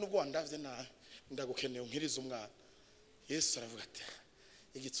ati nubwo wandavye na ndagukeneye nkiriza umwana Yesu aravuga ati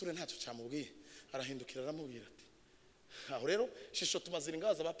igitsure ntacyo cyamubwiye arahindukira aramubwira ati aho rero shisho tumazira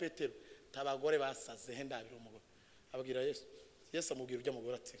ingaza ba Petero tabagore basaze he ndabira umugore ababwira Yesu amubwira ujya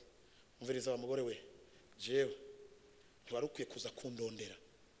mugore ati umviriza wa mugore we jewe ntiwarukwiye kuza kundondera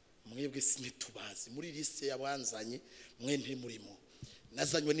mwebwe sinitubazi muri liste yabanzanye mwe nti murimo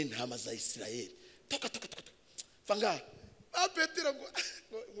nazanywe n'intama za Isirayeli toka fanga ba Petero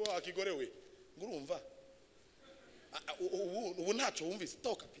ngo akigore we ngurumva ubu ntacyo wumvise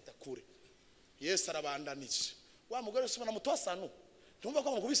toka pita kure Yesu arabandanije wa mugore usubana mutosano ntumva ko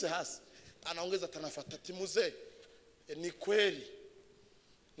amukubise hasi anaongeza atanafata ati muze ni kweli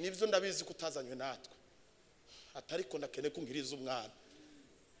nivyo ndabizi kutazanywe natwe atariko ndakene kungiriza umwana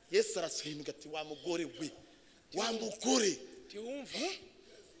Yesu arasinga ati wa mugore we wa mugore tiumva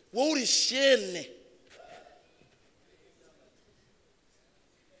wowe uri shene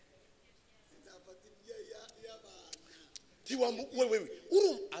wewe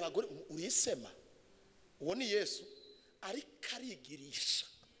abagore urisema uwo ni Yesu ari karigirisha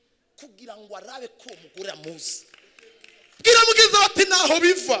kugira ngo arabe ko umugore amuzi bwira mugenzi bati naho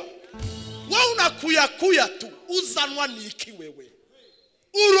biva wowe unakuyakuya tu uzanwa niki wewe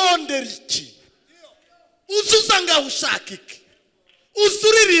urondera iki uzuza ngaho ushaka iki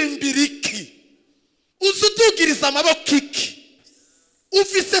uzuririmbira iki uzudugiriza amaboko iki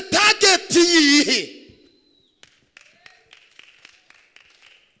ufise target yihe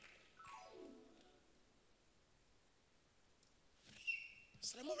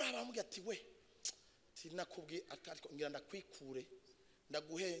Salamo bamubwira ati we tinakubwi atari ngira ndakwikure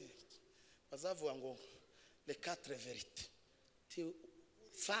ndaguhe bazavuga ngo les quatre vérités ti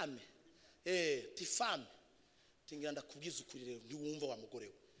femme ti femme tingira ndakubwiza ukuri rero ntiwumva wa mugore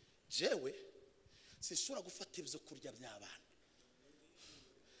we jewe sishobora gufata ibyo kurya by'abana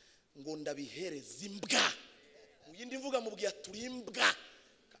ngo ndabihereza imbwa uyindi mvuga mubwiye turimbwa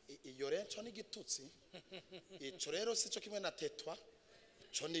iyo rero ni gitutsi ico rero sico kimwe na tetwa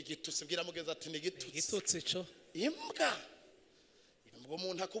cyo ni gitutsi bwira mugenza ati ni gitutsi cyo imbwa ngo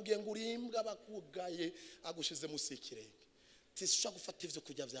umuntu akubwiye ngo uri imbwa bakugaye agushize musikirenge tishobora gufata ivyo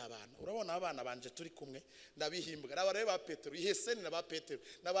kujya by'abana urabona abana banje turi kumwe ndabihimbwa n'abarebe ba Petero iheseni na ba Petero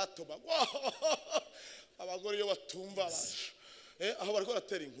n'abatoma abagore yo batumva aho bariko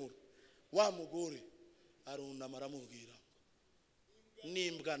ratera inkuru wa mugore arunama aramubwira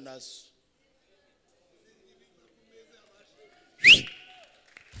n'imbwa nazo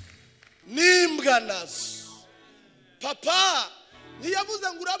n'imbwa nazo papa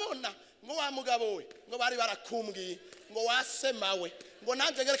ntiyavuze ngo urabona ngo wa mugabo we ngo bari barakumbwiye ngo wasemawe ngo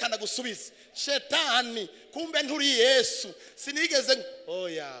nanjye ngerekana gusubiza shetani kumbe nturi Yesu sinigeze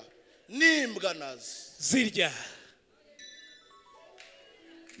oya n'imbwa nazo zirya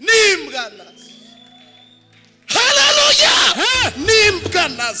n'imbwa nazo haleluya n'imbwa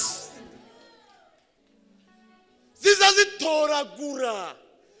nazo ziza zitoragura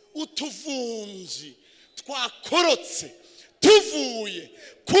utuvunji twakorotse tuvuye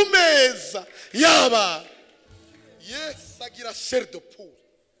ku meza yaba Yesu agira chair de poule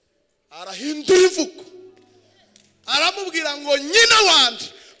arahindura ivuko aramubwira ngo nyina wanje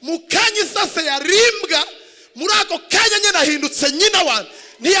mukanye sase yarimbwa muri ako kanya nyene ahindutse nyina wanje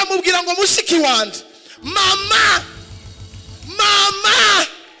ntiyamubwira ngo mushiki wanje mama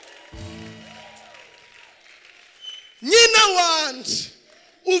nyina wanje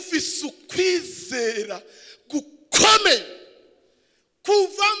ufise ukwizera gukomeye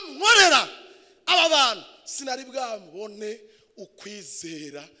kuva nkorera aba bantu sinari bwamubone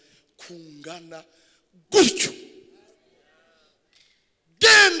ukwizera kungana gutyo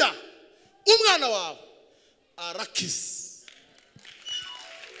genda umwana wawe arakize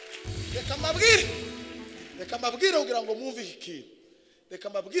reka mbabwire kugira ngo mwumve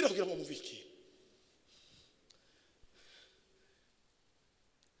ikintu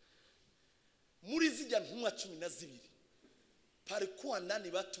muri zijya ntumwa 12 palikuwa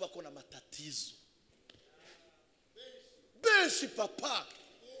nani watu bako na matatizo benshi papa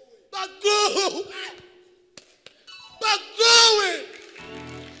bagowe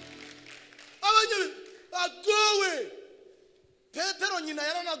abanye bagowe Petero nyina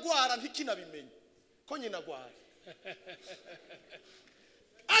yaranagwara ntikinabimenye ko nyina agwara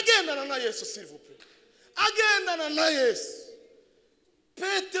agendana na Yesu s'il vous plaît agendana na Yesu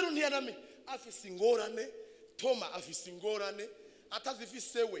Petero ntiyanamenye afise ingorane Toma afise ingorane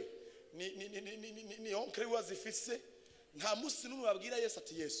atazifise we ni onkre wazifise nta musi numwe babwira Yesu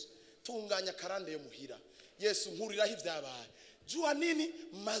ati Yesu tunganya karande yo muhira Yesu nkuriraho ibyabaye jua nini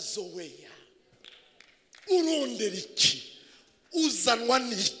mazoweya urondera iki uzanwa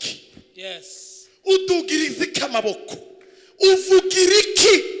niki yes udugiriza kamaboko uvugira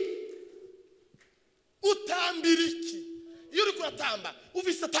iki utambira iki iyo uri kuratamba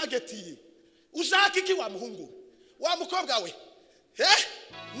ufise target yi ushaka iki wa muhungu wa mukobwa we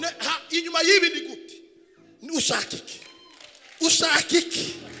inyuma y'ibi ni gute ushaka iki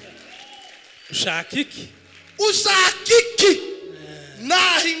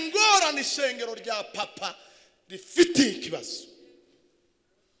naho ingorane ishengero rya papa rifite ikibazo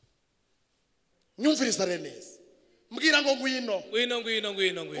nyumviriza neza mbwira ngo ngwino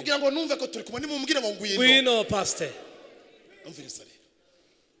kugira ngo numve ko turi kumwe nimumbwire ngo ngwino pastor nyumviriza rero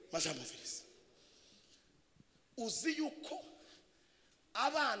mazamuviriza uzi yuko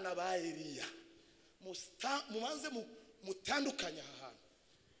abana ba Eliya mumanze mutandukanya ahantu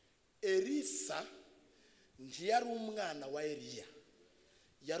Elisa ntiyari umwana wa Eliya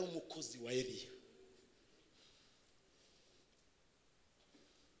yari umukozi wa Eliya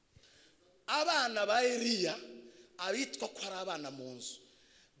abana ba Eliya abitwa ko ari abana mu nzu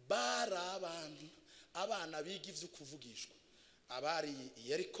bari abana biga ivyo kuvugishwa abari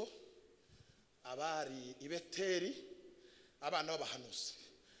Yeriko abari ibeteri abana b'abahanuzi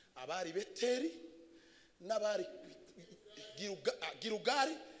abari beteri n'abari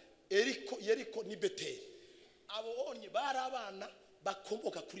Girugari Yeriko ni beteri abo onye bari abana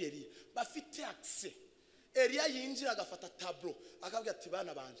bakomoka kuri Eliya bafite access Eliya yinjira agafata tablo akabwira ati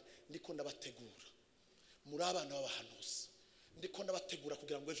bana banje ndiko ndabategura muri abana b'abahanuzi ndiko ndabategura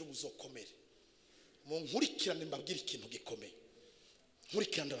kugira ngo ejo muzokomere mu nkurikirane mbabwira ikintu gikomeye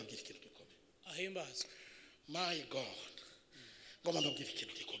nkurikirane ndababwira ikintu gikomeye ahimbazwe my god ngo mbabwira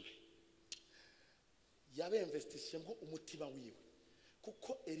ikintu gikomeye yabemvestishe ngo umutima wiwe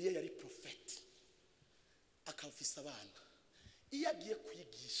kuko Eliya yari prophet akafisa abana iyo agiye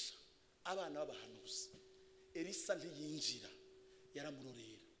kwigisha abana b'abahanuzi Elisa ntiyinjira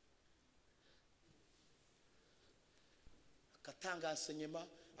yaramurorera akatanga enseignement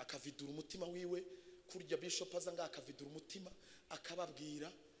akavidura umutima wiwe kurya bishop azanga akavidura umutima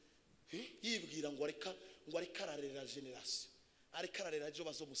akababwira yibwira ngo areka ararera generation areka ararera ejo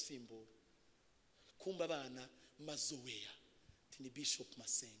bazomusimbura kumba abana mazoweya tini bishop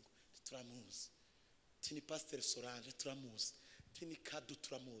Masengo turamuzi tini pastor Solange turamuzi tini Kadu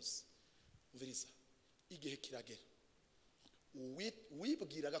turamuzi mviriza igihe kiragera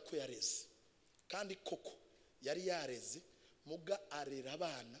wibwiraga ko yareze kandi koko yari yareze muga arera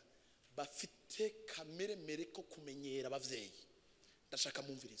abana bafite kamere mere ko kumenyera abavyeyi ndashaka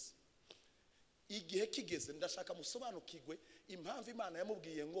mumviriza igihe kigeze ndashaka musobanukirwe impamvu Imana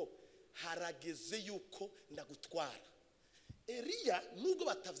yamubwiye ngo harageze yuko ndagutwara Eliya nubwo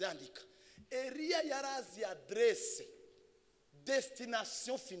batavyandika Eliya yarazi adresse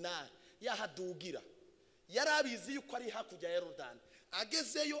destination finale yahadugira yarabizi yuko ari hakujya ya Yorodani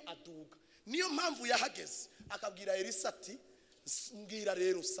agezeyo aduga niyo mpamvu yahageze akabwira Elisa ati mbwira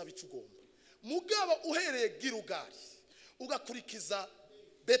rero saba icugomba mugabo uhereye Gilugali ugakurikiza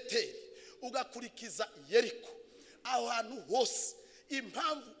Beteli ugakurikiza Yeriko aho hantu hose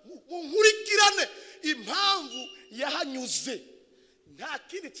impamvu nkurikirane impamvu yahanyuze nta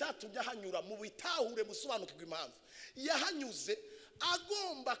kindi cyatumye hanyura mu bitahure musobanukirwa impamvu yahanyuze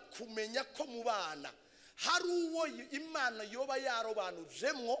agomba kumenya ko mu bana hari uwo Imana yoba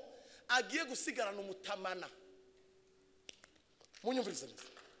yarobanujemwo agiye gusigarana umutamana munyumvirize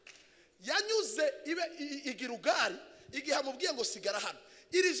yanyuze ibe Gilugali igihe amubwiye ngo sigara hano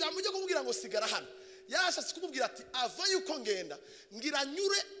iri jambo ryo kumubwira ngo sigara hano yashatse kumubwira ati ava yuko ngenda ngira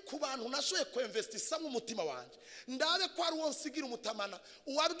nyure ku bantu nashoye kwinvestisa mu mutima wanje ndabe ko ari won sigira umutamana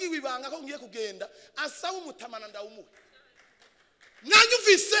uwabwiwe ibanga ko ngiye kugenda asaba umutamana ndawumuhe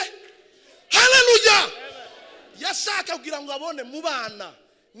mwanyumvise haleluya yashaka kugira ngo abone mu bana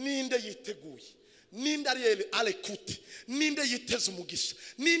ninde yiteguye ninde ari alekuti ninde yiteze umugisha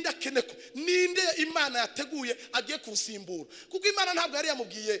ninde akeneko ninde Imana yateguye agiye kusimbura kuko Imana ntabwo yari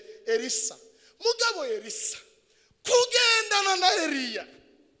yamubwiye Elisa mugabo Elisa kugendana na Eliya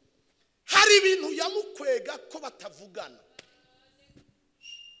hari ibintu yamukwega ko batavugana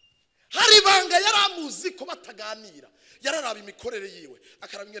hari banga yaramuzi ko bataganira yararaba imikorere yiwe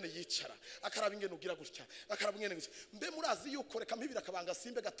akaraba ingene yicara akaraba ingene ugira gutya akaraba ingene gutya mbe murazi yuko reka mpibira akabanga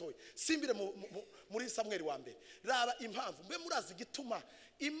simbe gatoye simbire muri Samuel wa mbere raba impamvu mbe murazi gituma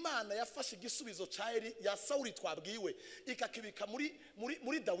Imana yafashe igisubizo ca ya Sauli twabwiwe ikakibika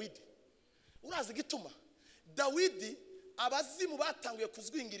muri Dawidi urazi gituma Dawidi abazimu batanguye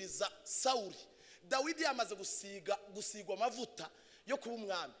kuzwingiriza Sauli Dawidi yamaze gusigwa amavuta yo kuba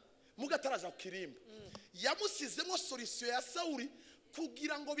umwami mugataraza kukirimba yamusizemo solution ya Sauli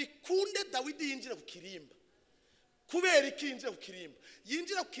kugira ngo bikunde Dawidi yinjire ku kirimba kubera ikinjire ku kirimba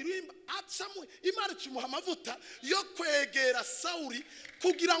yinjira ku kirimba acamwe Imana ikimuha amavuta yo kwegera Sauli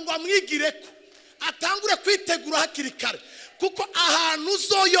kugira ngo amwigireko atangure kwitegura hakiri kare kuko ahantu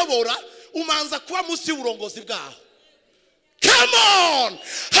uzoyobora umanza kuba munsi y'uburongozi bwaho come on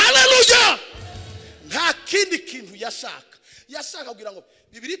haleluya nta kindi kintu yashaka kugira ngo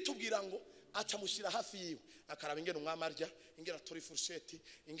Bibiri tubwira ngo acamushira hafi yiwe akaraba ingene umwami arya ingene atora ifurusheti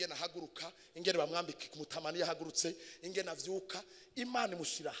ingene ahaguruka ingene bamwambika ku mutamani yahagurutse ingene avyuka Imana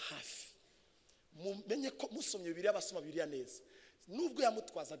imushira hafi mumenye ko musomye Bibiliya abasoma Bibiliya neza nubwo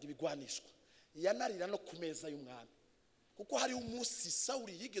yamutwazaga ibigwanishwa yanarira no ku meza y'umwami kuko hari umunsi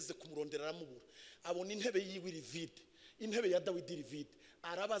Sauli yigeze kumurondera aramubura abona intebe yiwe iri vide intebe ya Dawidi iri vide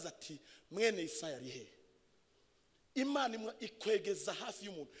arabaza ati mwene Isaya ari he Imana ikwegeza hafi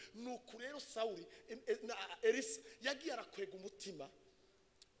y'umuntu nuko rero Sauli Elisa yagiye arakwega umutima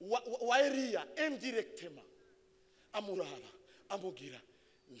wa Eliya indirectement amuraba amugira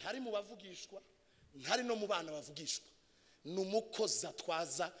ntari mu bavugishwa ntari no mu bana bavugishwa numukoza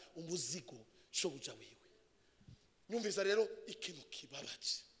twaza umuzigo shobuja wiwe nyumviza rero ikintu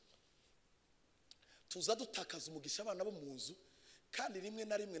kibabaje tuza dutakaza umugisha abana bo mu nzu kandi rimwe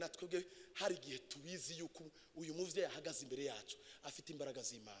na rimwe natwebwe hari igihe tubizi yuko uyu muvyeyi ahagaze imbere yacu afite imbaraga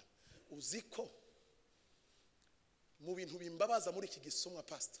z'Imana uziko mu bintu bimbabaza muri iki gisomwa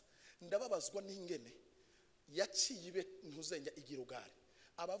pastor ndababazwa n'ingene yaciye ntuzenya igirugari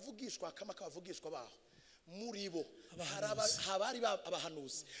abavugishwa akama kabavugishwa baho muri bo habari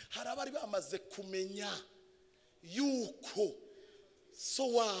abahanuzi harabari bamaze kumenya yuko so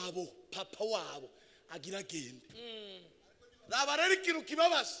wabo papa wabo agira gende rabarera ikintu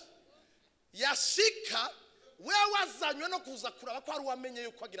kibabaje yashika wewe wazanywe no kuza kuraba ko ari wamenye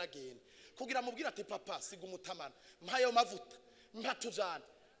yuko agira gende kugira mubwira ati papa siga umutamana mpayo mavuta mpatujana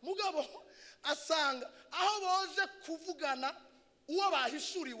mugabo asanga aho boje kuvugana uwo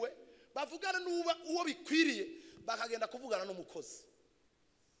bahishuriwe bavugana n'uba uwo bikwiriye bakagenda kuvugana n'umukozi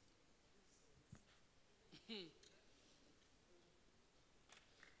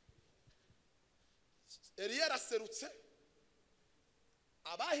Eliya araserutse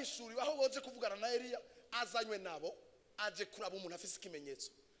abahishuriwe aho boje kuvugana na Eliya azanywe nabo aje kuraba umuntu afise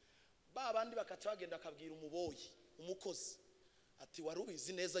ikimenyetso babandi bakaca bagenda akabwira umuboyi umukozi ati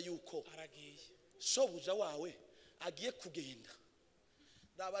warubizi neza yuko aragiye shobuja wawe agiye kugenda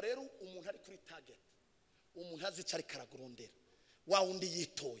raba rero umuntu ari kuri target umuntu azicari karagurondera wa undi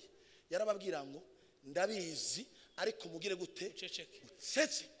yitoye yarababwira ngo ndabizi ariko mugire gute uceceke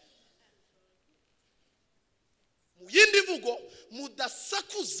mu yindi mvugo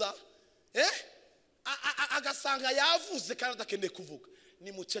mudasakuza agasanga yavuze kandi adakeneye kuvuga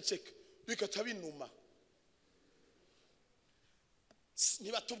ni muceceke bikaca binuma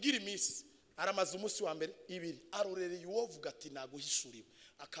ntibatubwira iminsi aramaze umunsi wa mbere ibiri arorereye uwovuga ati naguhishuriwe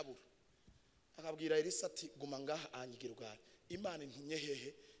akabura akabwira Elisa ati guma ngaha anyigira ubwari Imana intumye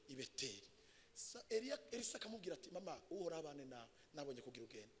hehe ibeteri Elisa akamubwira ati mama uhora abane nawe nabonye kugira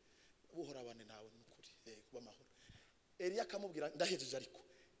ugende uhora abane nawe nukuri kuba mahoro Eliya akamubwira ndahejeje ariko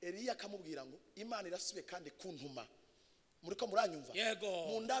Eliya akamubwira ngo Imana irasubiye kandi kuntuma muriko muranyumva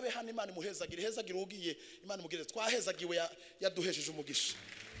mundabe hano Imana muhezagire hezagire ugiye Imana mugire twahezagiwe yaduhesheje umugisha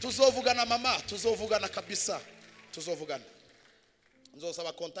tuzovugana mama tuzovugana kabisa tuzovugana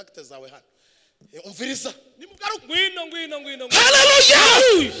nzosaba contact zawe hano umviriza ni mugaruka ngwino haleluya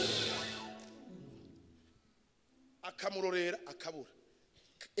akamurorera akabura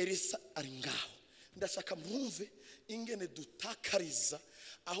Elisa ari ngaho ndashaka mwumve ingene dutakariza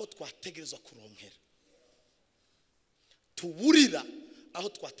aho twategerezwa kuronkera tuburira aho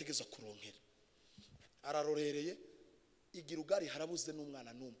twategerezwa kuronkera ararorereye igirugari harabuze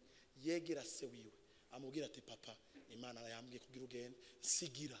n'umwana numwe yegera se wiwe amubwira ati papa Imana yambwiye kugira ugende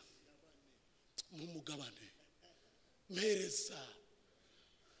sigira mu mugabane mpereza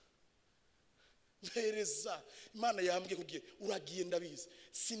Imana yambwiye kugira uragiye ndabizi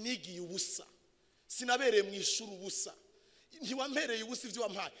sinigiye ubusa sinabereye mu ishuri ubusa ntiwampereye ubusa ivyo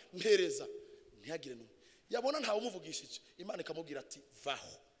wampaye mpereza ntihagire numwe yabona ntawe umuvugishije Imana ikamubwira ati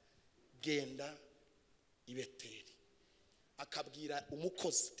vaho genda ibeteri akabwira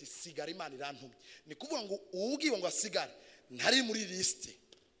umukozi ati sigara Imana irantumye ni kuvuga ngo ubwiwe ngo asigare ntari muri liste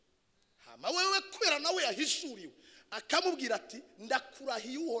hama wewe kubera nawe yahishuriwe akamubwira ati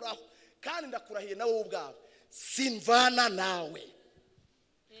ndakurahiye uhoraho kandi ndakurahiye nawe ubwawe simvana nawe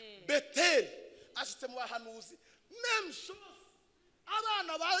beteri ashitse mu bahanuzi même chose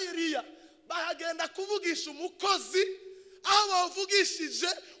abana ba Eliya bahagenda kuvugisha umukozi aho bavugishije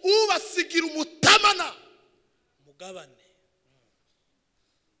ubasigira umutamana mugabane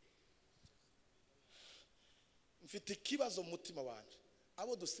mfite ikibazo mu mutima wanje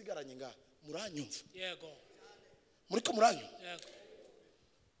abo dusigaranye ngaha muranyumva yego muriko muranyumva yego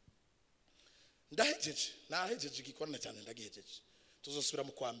ndahejeje nahejeje igikorana cyane ndagihejeje tuzosubira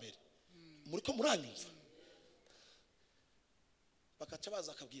mu kwa mbere muriko muranyumva bakaca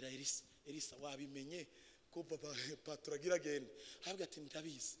baza akabwira Elisa wabimenye ko papa turagira gende habwa ati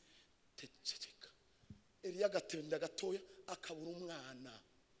ndabizi tececeka Eliya gatenda gatoya akabura umwana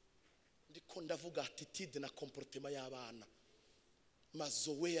ndiko ndavuga attitude na comportement y'abana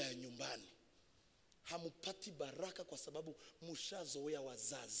mazoea ya nyumbani hamupati baraka kwa sababu mushazoea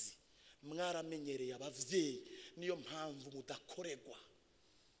wazazi mwaramenyereye abavyeyi niyo mpamvu mudakoregwa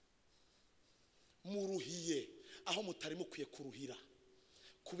muruhiye aho mutari mukwiye kuruhira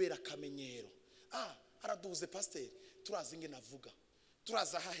kubera kamenyero araduze pasteur turazi nge navuga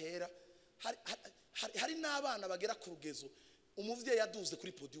turaza hahera hari n'abana bagera ku rugezo umuvyeyi yaduze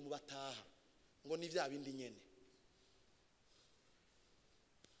kuri podium bataha ngo ni vya bindi nyene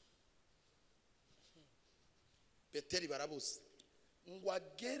Peteri barabuze ngo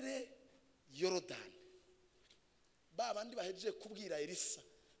agere Yorodani babandi bahejeje kubwira Elisa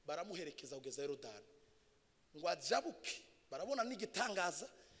baramuherekeza kugeza Yorodani ngo ajabuke barabona n'igitangaza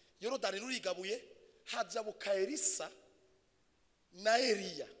Yorodani rurigabuye hajabuka Elisa na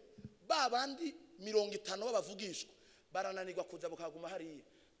Eliya babandi 50 babavugishwa barananirwa kujabuka kaguma hariya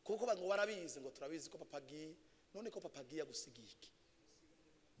kuko bango warabizi ngo turabizi ko papa agiye none ko papa agiye gusigiye iki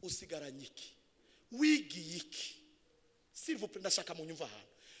usigaranye iki wigiye iki s'il vous plaît ndashaka mu nyumva hano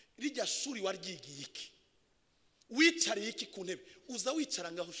rijya shuri waryigiye iki wicariye iki ku ntebe uza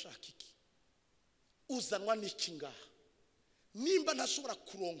wicara ngaho ushaka iki uzanwa n'iki ngaha nimba ntashobora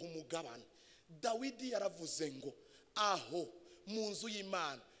kuronka umugabane Dawidi yaravuze ngo aho mu nzu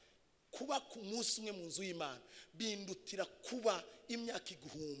y'Imana kuba ku munsi umwe mu nzu y'Imana bindutira kuba imyaka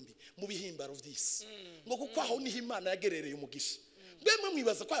 1000 mu bihimbaro vy'isi ngo kuko aho niho Imana yagerereye umugisha bemwe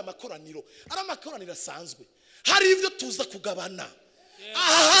mwibaza ko aya makoraniro ari amakoraniro asanzwe hari ivyo tuza kugabana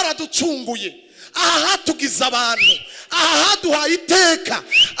aha haraducunguye aha hatugize abantu aha haduhaye iteka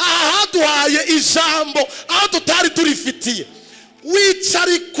aha haduhaye ijambo aho tutari turifitiye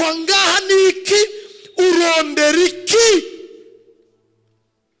wicarikwa ngaha niki urondera iki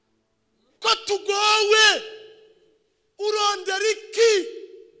ko tugowe urondera iki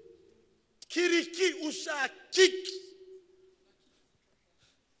kiriki ushakiki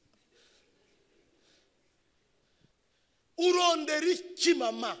urondera iki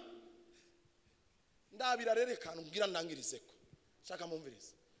mama ndabira rere kantu mbwira ndangirizeko shaka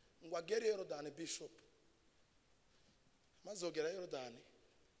mumvirize ngo agere Yorodani bishop mazogera Yorodani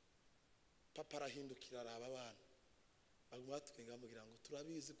papa arahindukira araba abana baguma twenga mugira ngo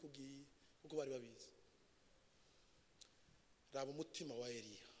turabizi kugiye kuko bari babizi raba umutima wa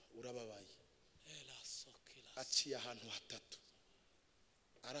Eliya urababaye aciye ahantu hatatu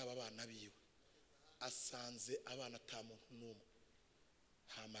araba abana biwe asanze abana atamuntu numwe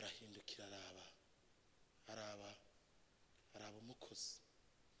hama arahindukira araba umukozi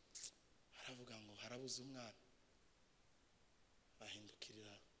aravuga ngo harabuze umwana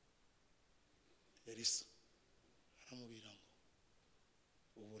ahindukirira Elisa aramubwira ngo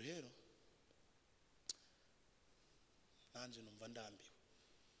ubu rero nanje numva ndambiwe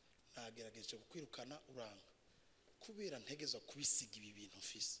nagerageje kukwirukana uranga kubera ntegeza kubisiga ibi bintu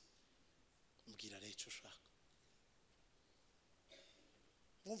mfise mbwira rero icyo ushaka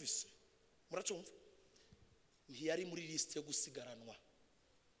mwumvise muracumva ntiyari muri liste yo gusigaranwa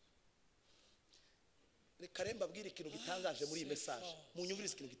reka remba bwira ikintu gitangaje muri iyi message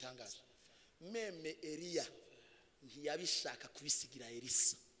munyumvirize ikintu gitangaje meme Eliya ntiyabishaka kubisigira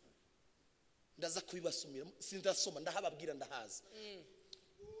Elisa ndaza kubibasumira sindasoma ndahababwira ndahaza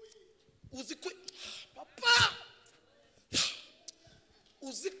uziko papa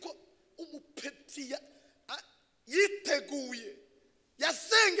uziko umupetiya yiteguye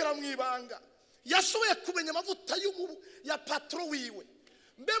yasengera mwibanga yashoboye kumenya amavuta ya patro wiwe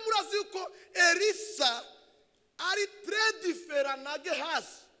mbe murazi yuko Elisa ari très différent na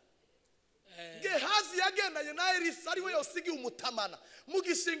Gehazi Gehazi yagendanye na Elisa ari we yosigiye umutamana mu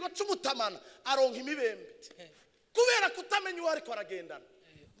gishingo cy'umutamana aronka imibembe kubera kutamenya uwo ariko aragendana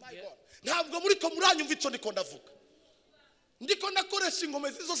my god ntabwo muri ko muranyumva ico ndiko ndavuga ndiko ndakoresha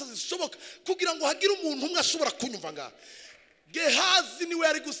ingomezi zose zishoboka kugira ngo hagire umuntu umwe ashobora kunyumva ngaha Gehazi niwe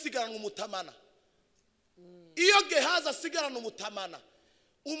yari gusigarana umutamana iyo Gehazi asigarana umutamana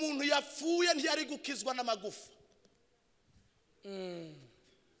umuntu yapfuye ntiyari gukizwa n'amagufa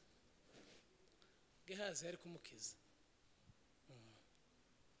Gehazi yari kumukiza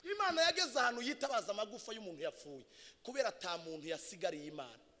Imana yageze ahantu yitabaza amagufa y'umuntu yapfuye kubera ata muntu yasigariye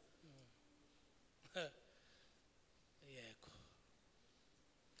Imana yego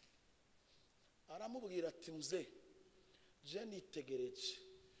aramubwira ati muze je nitegereje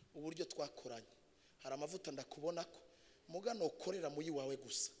uburyo twakoranye hari amavuta ndakubona ko muga nokorera muyi wawe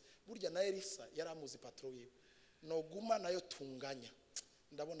gusa burya na Elisa yaramuzi patro wiwe no guma nayo tunganya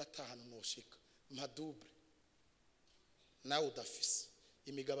ndabona atahano noshika madouble nawe udafise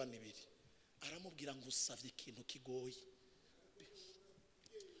imigabane 2 aramubwira ngo usavye ikintu kigoye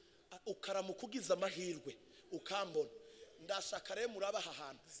ukaramukugiza amahirwe ukambona ndashaka rero muraba aha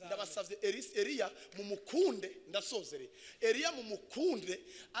hantu ndabasavye Eliya mumukunde ndasozere Eliya mumukunde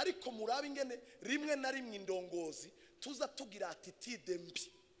ariko murabe ingene rimwe na rimwe indongozi tuza tugira attitude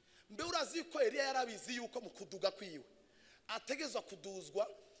mbi mbe urazi ko Eliya yarabizi yuko mukuduga kwiwe ategezwa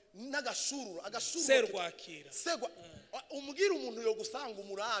kuduzwa n'agashururu agashururu serwakira umubwira umuntu yo gusanga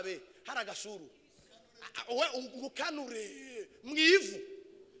umurabe hari agashururu ngukanure mwivu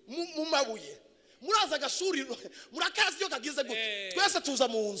mu mabuye muraza agashuriro murakazi yo kagize gute twese tuza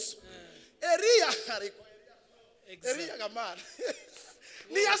mu nzu Eliya ariko Eliya gamana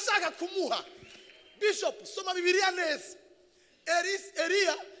ni yashaka kumuha bishop soma bibiliya neza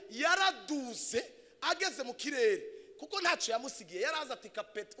Eliya yaraduze ageze mu kirere kuko ntacu yamusigiye yaraza ati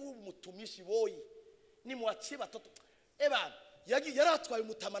kapeti umutumishi boyi ni mwachi batoto ebana yaratwaye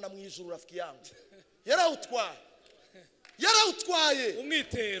umutamana mu ijuru rafiki yangu yarawutwaye yarawutwaye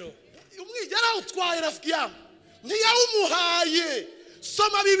umwitero yarawutwaye rafiki yangu ntiyawumuhaye.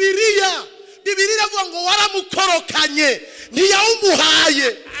 Soma Bibiliya iravuga ngo waramukorokanye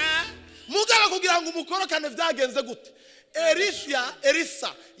ntiyawumuhaye. Mugabo kugira ngo umukorokane byagenze gute?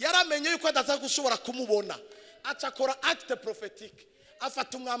 Elisa yaramenye yuko adaza gushobora kumubona, acakora acte prophétique,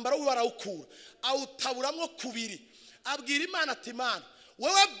 afata umwambaro we warawukura awutaburamwo kubiri, abwira Imana ati Imana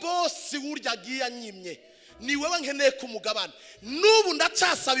wewe bosi wurya agiye anyimye, ni wewe nkeneye kumugabana, nubu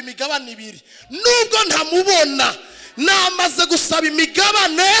ndacasaba imigabane ibiri, nubwo ntamubona namaze gusaba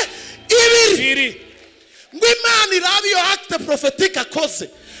imigabane ibiri. Ngo Imana irabe iyo acte prophétique akoze,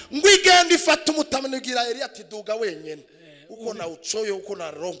 ngo igenda ifata umutamana igira Eliya ati duga wenyene uko na ucoyo uko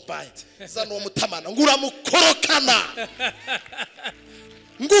na rombaye zano umutamana ngo uramukorokana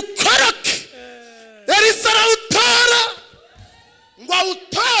ngo ukoroke. Elisa arawutora ngo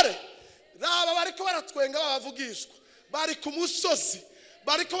awutore. Raba bariko baratwenga babavugishwa, bari ku musozi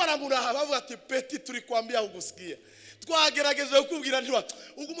bariko baramuraha bavuga ati peti turi kwambia ugusikia, twagerageje kukubwira ntiwa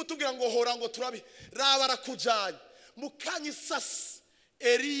ugumutubwira ngo hora ngo turabi. Raba arakujanye mukanya isasi.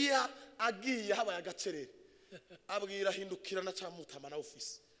 Eliya agiye habaye agacerere, abwira hindukira na camutama na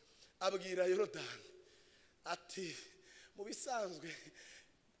office, abwira Yorodani ati mu bisanzwe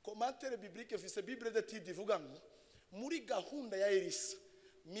commentaire biblique office Bible de Tidi ivuga ngo muri gahunda ya Elisa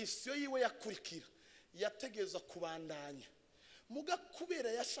mission yiwe yakurikira yategeza kubandanya muga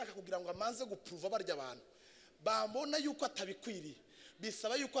kubera yashaka kugira ngo amanze gupruva barya abantu bambona yuko atabikwiriye,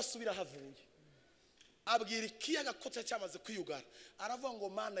 bisaba yuko asubira havuye. Abwira ikiyaga ko cyamaze kwiyugara, aravuga ngo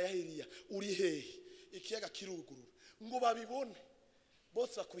Mana ya Eliya uri hehe? Ikiyaga kirugurura ngo babibone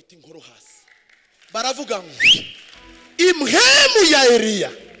bose bakubita inkoro hasi, baravuga ngo imhemu ya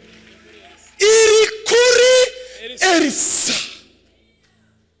Eliya iri kuri Elisa.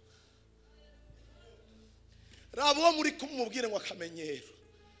 Rabo muri kumubwire ngo akamenyero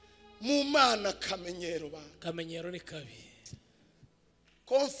mu Mana, akamenyero ba kamenyero ni kabi.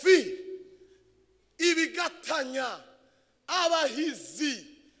 Konfi ibigatanya abahizi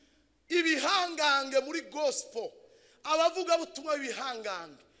ibihangange muri gospel, abavuga butumwa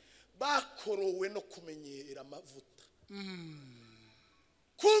ibihangange bakorowe no kumenyera amavuta.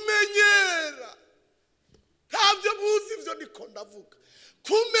 Kumenyera ntabyo muzi, ivyo ndiko ndavuga.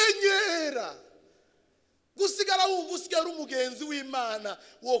 Kumenyera gusigara wumva usigara umugenzi w'Imana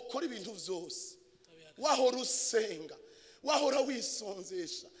wokora ibintu byose, wahora usenga, wahora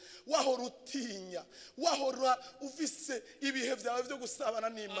wisonzesha, wahora utinya, wahora ufise ibihe byawe byo gusabana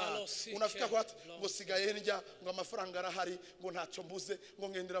n'Imana. Unafika kwa ngo sigaye ndya ngo amafaranga arahari ngo ntacyo mbuze ngo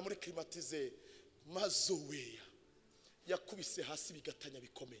ngendera muri climatiser. Mazoweya yakubise hasi bigatanya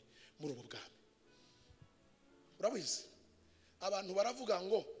bikomeye muri ubu bwami. Urabizi abantu baravuga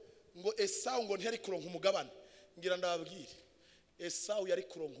ngo Esau ngo ntiyari kuronka umugabane. Ngira ndababwire Esau yari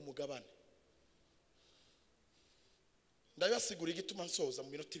kuronka umugabane. Ndayasigura igituma nsoza mu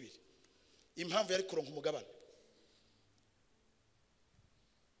minota 2 impamvu yari kuronka umugabane.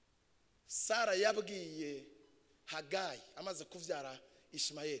 Sara yabwiye Hagayi amaze kuvyara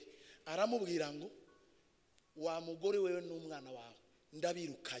Ishmayeli, aramubwira ngo wa mugore wewe n'umwana wawe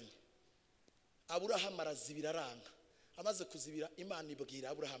ndabirukanye. Aburahamu arazibira aranga, amaze kuzibira Imana ibwira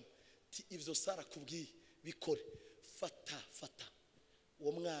Aburahamu ti ivyo Sara kubwiye bikore, fata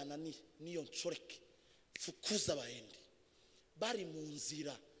uwo mwana niyo ncoreke fukuza abaende. Bari mu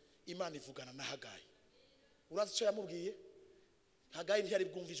nzira Imana ivugana na Hagayi. Urazi cyo yamubwiye? Hagayi ntiyari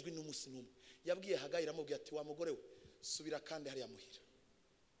bwumvijwe n'umunsi numwe. Yabwiye Hagayi aramubwiye ati wa mugore we subira kandi hari yamuhira,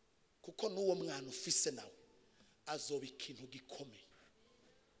 kuko n'uwo mwana ufise nawe azoba ikintu gikomeye.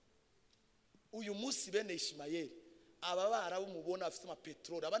 Uyu munsi bene Ishmayeli aba barabumubona afite ama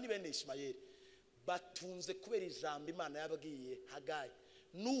petrol, aba ni bene Ishmayeli batunze kubera ijambo Imana yabwiye Hagayi,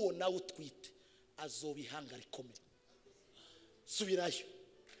 n'uwo nawe utwite azoba ihanga rikomeye. Subirayo.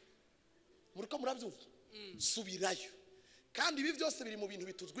 Muriko murabyumva? Subirayo. Kandi ibi byose biri mu bintu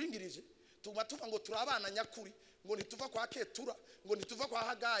bituzwingirije. Tuma tuva ngo turabana nyakuri, ngo ntituva kwa Ketura, ngo ntituva kwa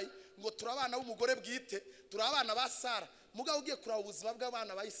Hagayi, ngo turabana b'umugore bwite, turabana ba Sara. Mugabo ugiye kuraba ubuzima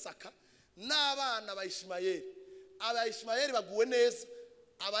bw'abana ba Isaka n'abana ba Ishmayeli. Aba Ishmayeli baguwe neza,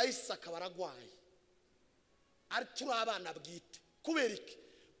 aba Isaka baragwaye. Ari turabana bwite. Kubera iki?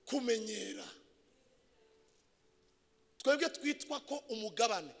 Kumenyera. Twebwe twitwa ko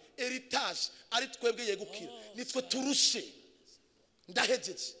umugabane heritage ari twebwe yegukira, nitwe turushe.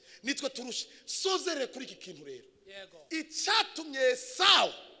 Ndahejeje nitwe turushe. Sozere kuri iki kintu rero, icyatumye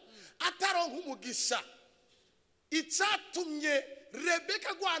Esau ataronka umugisha, icyatumye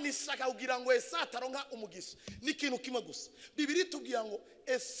Rebeka gwanisha kugira ngo Esau ataronka umugisha ni ikintu kimwe gusa. Bibiri tubwira ngo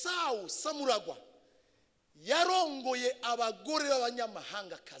Esau samuragwa yarongoye abagore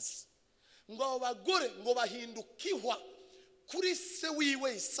b'abanyamahangakazi ngo abo bagore ngo bahindukihwa kuri se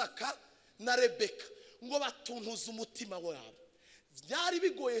wiwe Isaka na Rebeka ngo batuntuza umutima wabo. Byari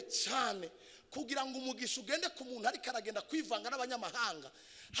bigoye cyane kugira ngo umugisha ugende ku muntu ariko aragenda kwivanga n'abanyamahanga,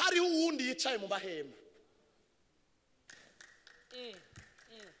 hariho uwundi yicaye mu mahema.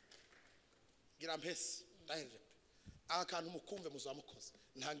 Gira mpesi ndaheje akantu mukumve muzamukoze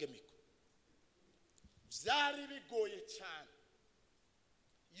ntange miko. Byari bigoye cyane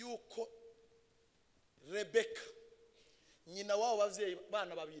yuko Rebeka nyina wabo bavyeyi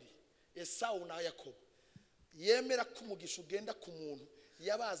bana babiri Esau na Yakobo yemera ko umugisha ugenda ku muntu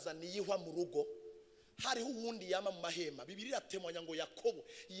yabazaniye ihwa mu rugo, hariho uwundi yama mu mahema. Bibiliya iratemanya ngo Yakobo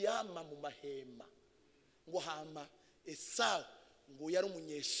yama mu mahema, ngo hama Esau ngo yari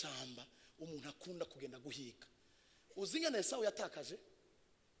umunyeshamba, umuntu akunda kugenda guhiga. Uzingana Esau yatakaje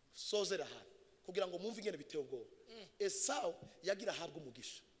sozera hano kugira ngo mumve ingene biteye ubwoba. Esau yagira harwa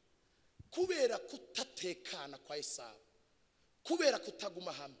umugisha kubera kutatekana kwa Esau, kubera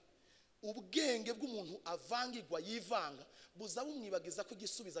kutaguma hamwe. Ubwenge bw'umuntu avangirwa yivanga buza bumwibagiza ko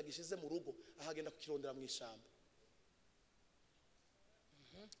igisubiza gishize mu rugo, ahagenda kukirondera mu ishamba.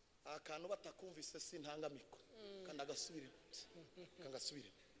 Akantu batakumvise sintangamiko kandi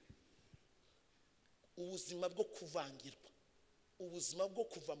agasubire. Ubuzima bwo kuvangirwa, ubuzima bwo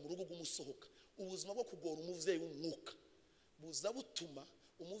kuva mu rugo gumusohoka, ubuzima bwo kugora umuvyeyi w'umwuka buza butuma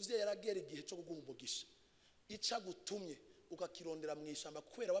umuvyeyi yaragera igihe cyo kuguha umugisha, ica gutumye ukakirondera mu ishamba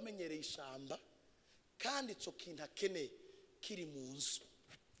kubera wamenyereye ishamba kandi ico kintu akeneye kiri mu nzu.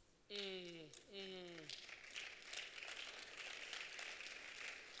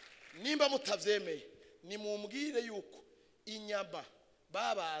 Nimba mutavyemeye nimumbwire yuko inyama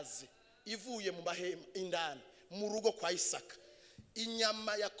babaze ivuye mu mahema indani mu rugo kwa Isaka,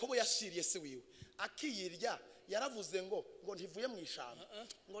 inyama Yakobo yashiriye se wiwe akiyirya yaravuze ngo ntivuye mu ishamba,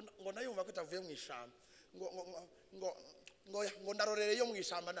 ngo nayumva ko itavuye mu ishamba, ngo ndarorere yo mu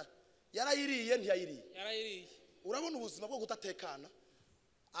ishamba na yarayiriye ntiyayiriye. Urabona ubuzima bwo gutatekana,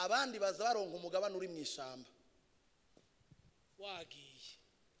 abandi baza baronka umugabane uri mu ishamba wagiye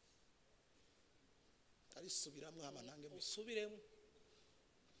ari subiramwe amanange musubiremo.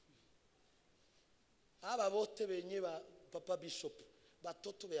 Aba bote benye ba papa bishop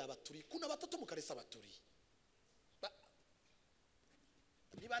batoto be abaturi kuna batoto mukaresa abaturi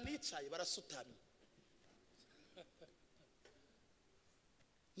niba nicaye barasutamye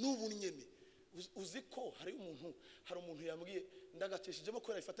nubu nyene uziko hari umuntu yambwiye ndagatishijemo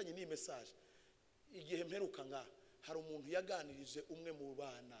ko ifatanye ni message igihe mperuka nga hari umuntu yaganirije umwe mu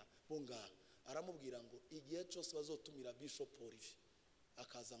bana bo nga aramubwira ngo igihe cyose bazotumira bishop Olivier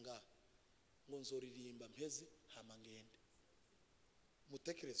akaza nga ngo nzoririmba mpeze hama ngende.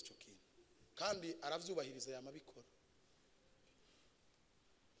 Mutekereze cyo kintu kandi aravyubahiriza yamabikora.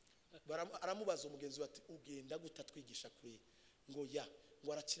 Aramubaza umugenzi wati ugenda gutatwigisha kuri ngo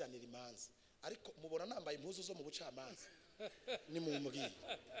ngo arakiranira imanza, ariko mubona nambaye impuzu zo mu bucamanza ni mumbwiye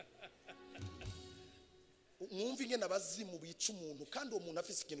mwumva ingene abazimu bica umuntu kandi uwo muntu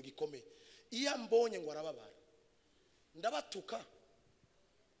afise ikintu gikomeye. Iyo mbonye ngo arababara ndabatuka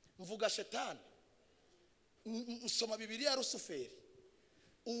mvuga shetani nsoma Bibiliya ya Rusuferi,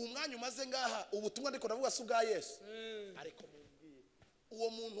 ubu mwanya umaze ngaha ubutumwa ndiko ndavuga su bwa Yesu, ariko mumbwiye uwo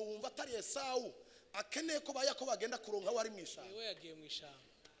muntu wumva atari Esau akeneye ko Yakobo bagenda kuronka wari mu ishamba. Yewe yagiye mu ishamba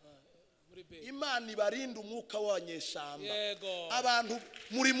muri be. Imana ibarinda umwuka w'abanyeshamba. Yego. Abantu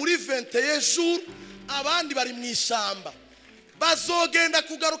muri 21 jours abandi bari mu ishamba bazogenda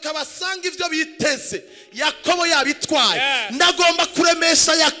kugaruka basanga ivyo biteze Yakobo yabitwaye. Ndagomba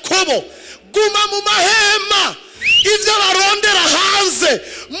kuremesha Yakobo guma mu mahema, ivyo barondera hanze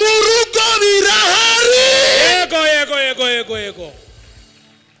mu rugo birahari. Yego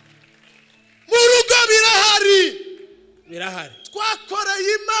mu rugo birahari.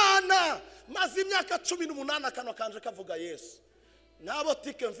 Twakoreye Imana maze imyaka 18 akano kanje kavuga Yesu, nta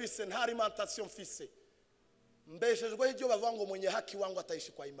botike mfise, nta alimentation mfise, mbeshejwe ibyo bavuga ngo mwenye haki wangu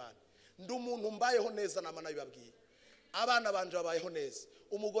ataishi kwa Imana. Ndi umuntu mbayeho neza namana bibabwiye, abana banje babayeho neza,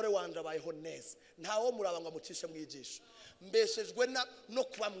 umugore wanje abayeho neza, ntawo muraba ngo amucishe mwijisho. Mbeshejwe no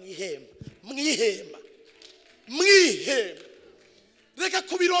kuba mwihema. Reka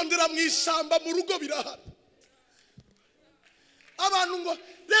kubirondera mu ishamba, mu rugo birahari. Abantu ngo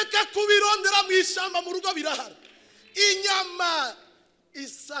reka kubirondera mu ishamba, mu rugo birahari. Inyama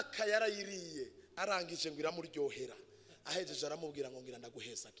Isaka yarayiriye arangije ngo iramuryohera, ahejeje aramubwira ngo ngira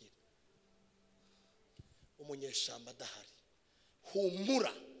ndaguhezagira. Umunyeshamba dahari,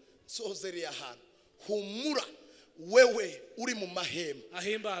 humura sozeri ahantu, humura wewe uri mu mahema.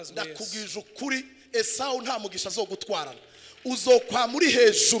 Ahimbazwe ndakubwije ukuri Esawu nta mugisha zo gutwarana. Uzokwa muri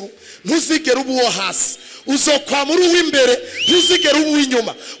hejuru ntuzigera ubuwo hasi, uzokwa muri uw'imbere ntuzigera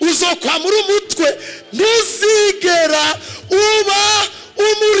uw'inyuma, uzokwa muri umutwe ntuzigera uba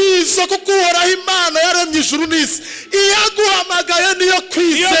umurizo, kuko uhoraho Imana yaremye ijuru n'isi. Iyaguhamagaye niyo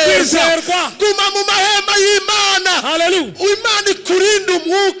kwizerwa. Guma mu mahema y'Imana. Imana ikurinda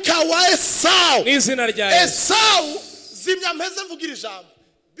umwuka wa Esawu n'izina rya Esawu. Zimya mpeze mvugira ijambo.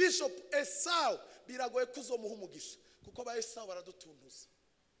 Bishop Esawu biragoye kuzomuha umugisha, kuko ba Esawu baradutuntuza.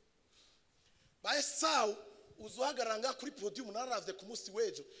 Ba Esawu uzuhagaranga kuri podium nararavye ku munsi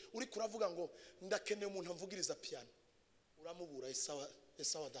wejo uri kuravuga ngo ndakeneye umuntu amvugiriza piano, uramubura.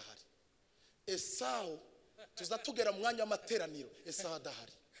 Esawu adahari. Esawu tuzatugera mu mwanya w'amateraniro, Esawu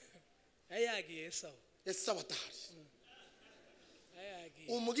adahari. ayagiye Esawu adahari.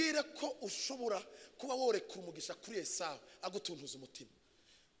 Umubwire ko ushobora kuba worekura umugisha kuri Esawu agutuntuza umutima.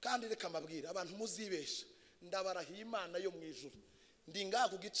 Kandi reka mbabwire abantu muzibesha, ndabarahiye Imana yo mu ijuru, ndi ngaha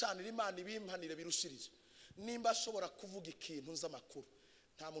ku gicanira Imana ibimpanire birushirije. Nimba ashobora kuvuga ikintu nza amakuru,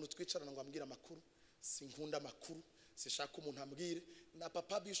 nta muntu twicarana ngo ambwire amakuru. Sinkunda amakuru, sishaka umuntu ambwire. Na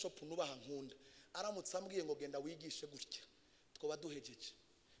papa Bishop nubaha nkunda, aramutse ambwiye ngo genda wigishe gutya, twoba duhejeje.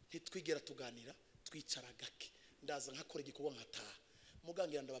 Ntitwigera tuganira, twicara gake, ndaza nkakora igikorwa nkataha.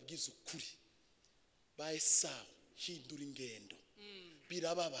 Mugangira ndababwiza ukuri, ba Esawu hindura ingendo.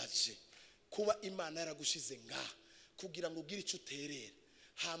 Birababaje kuba Imana yaragushize ngaha kugira ngo ugire icyo uterera,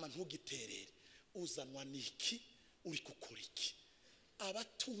 hama ntugiterere. Uzanwa niki? Uri gukora iki?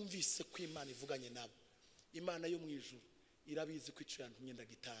 Abatumvise ko Imana ivuganye nabo, Imana yo mu ijuru irabizi ko icyo yantumye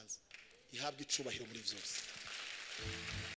ndagitanze. Ihabwe icubahiro muri byose.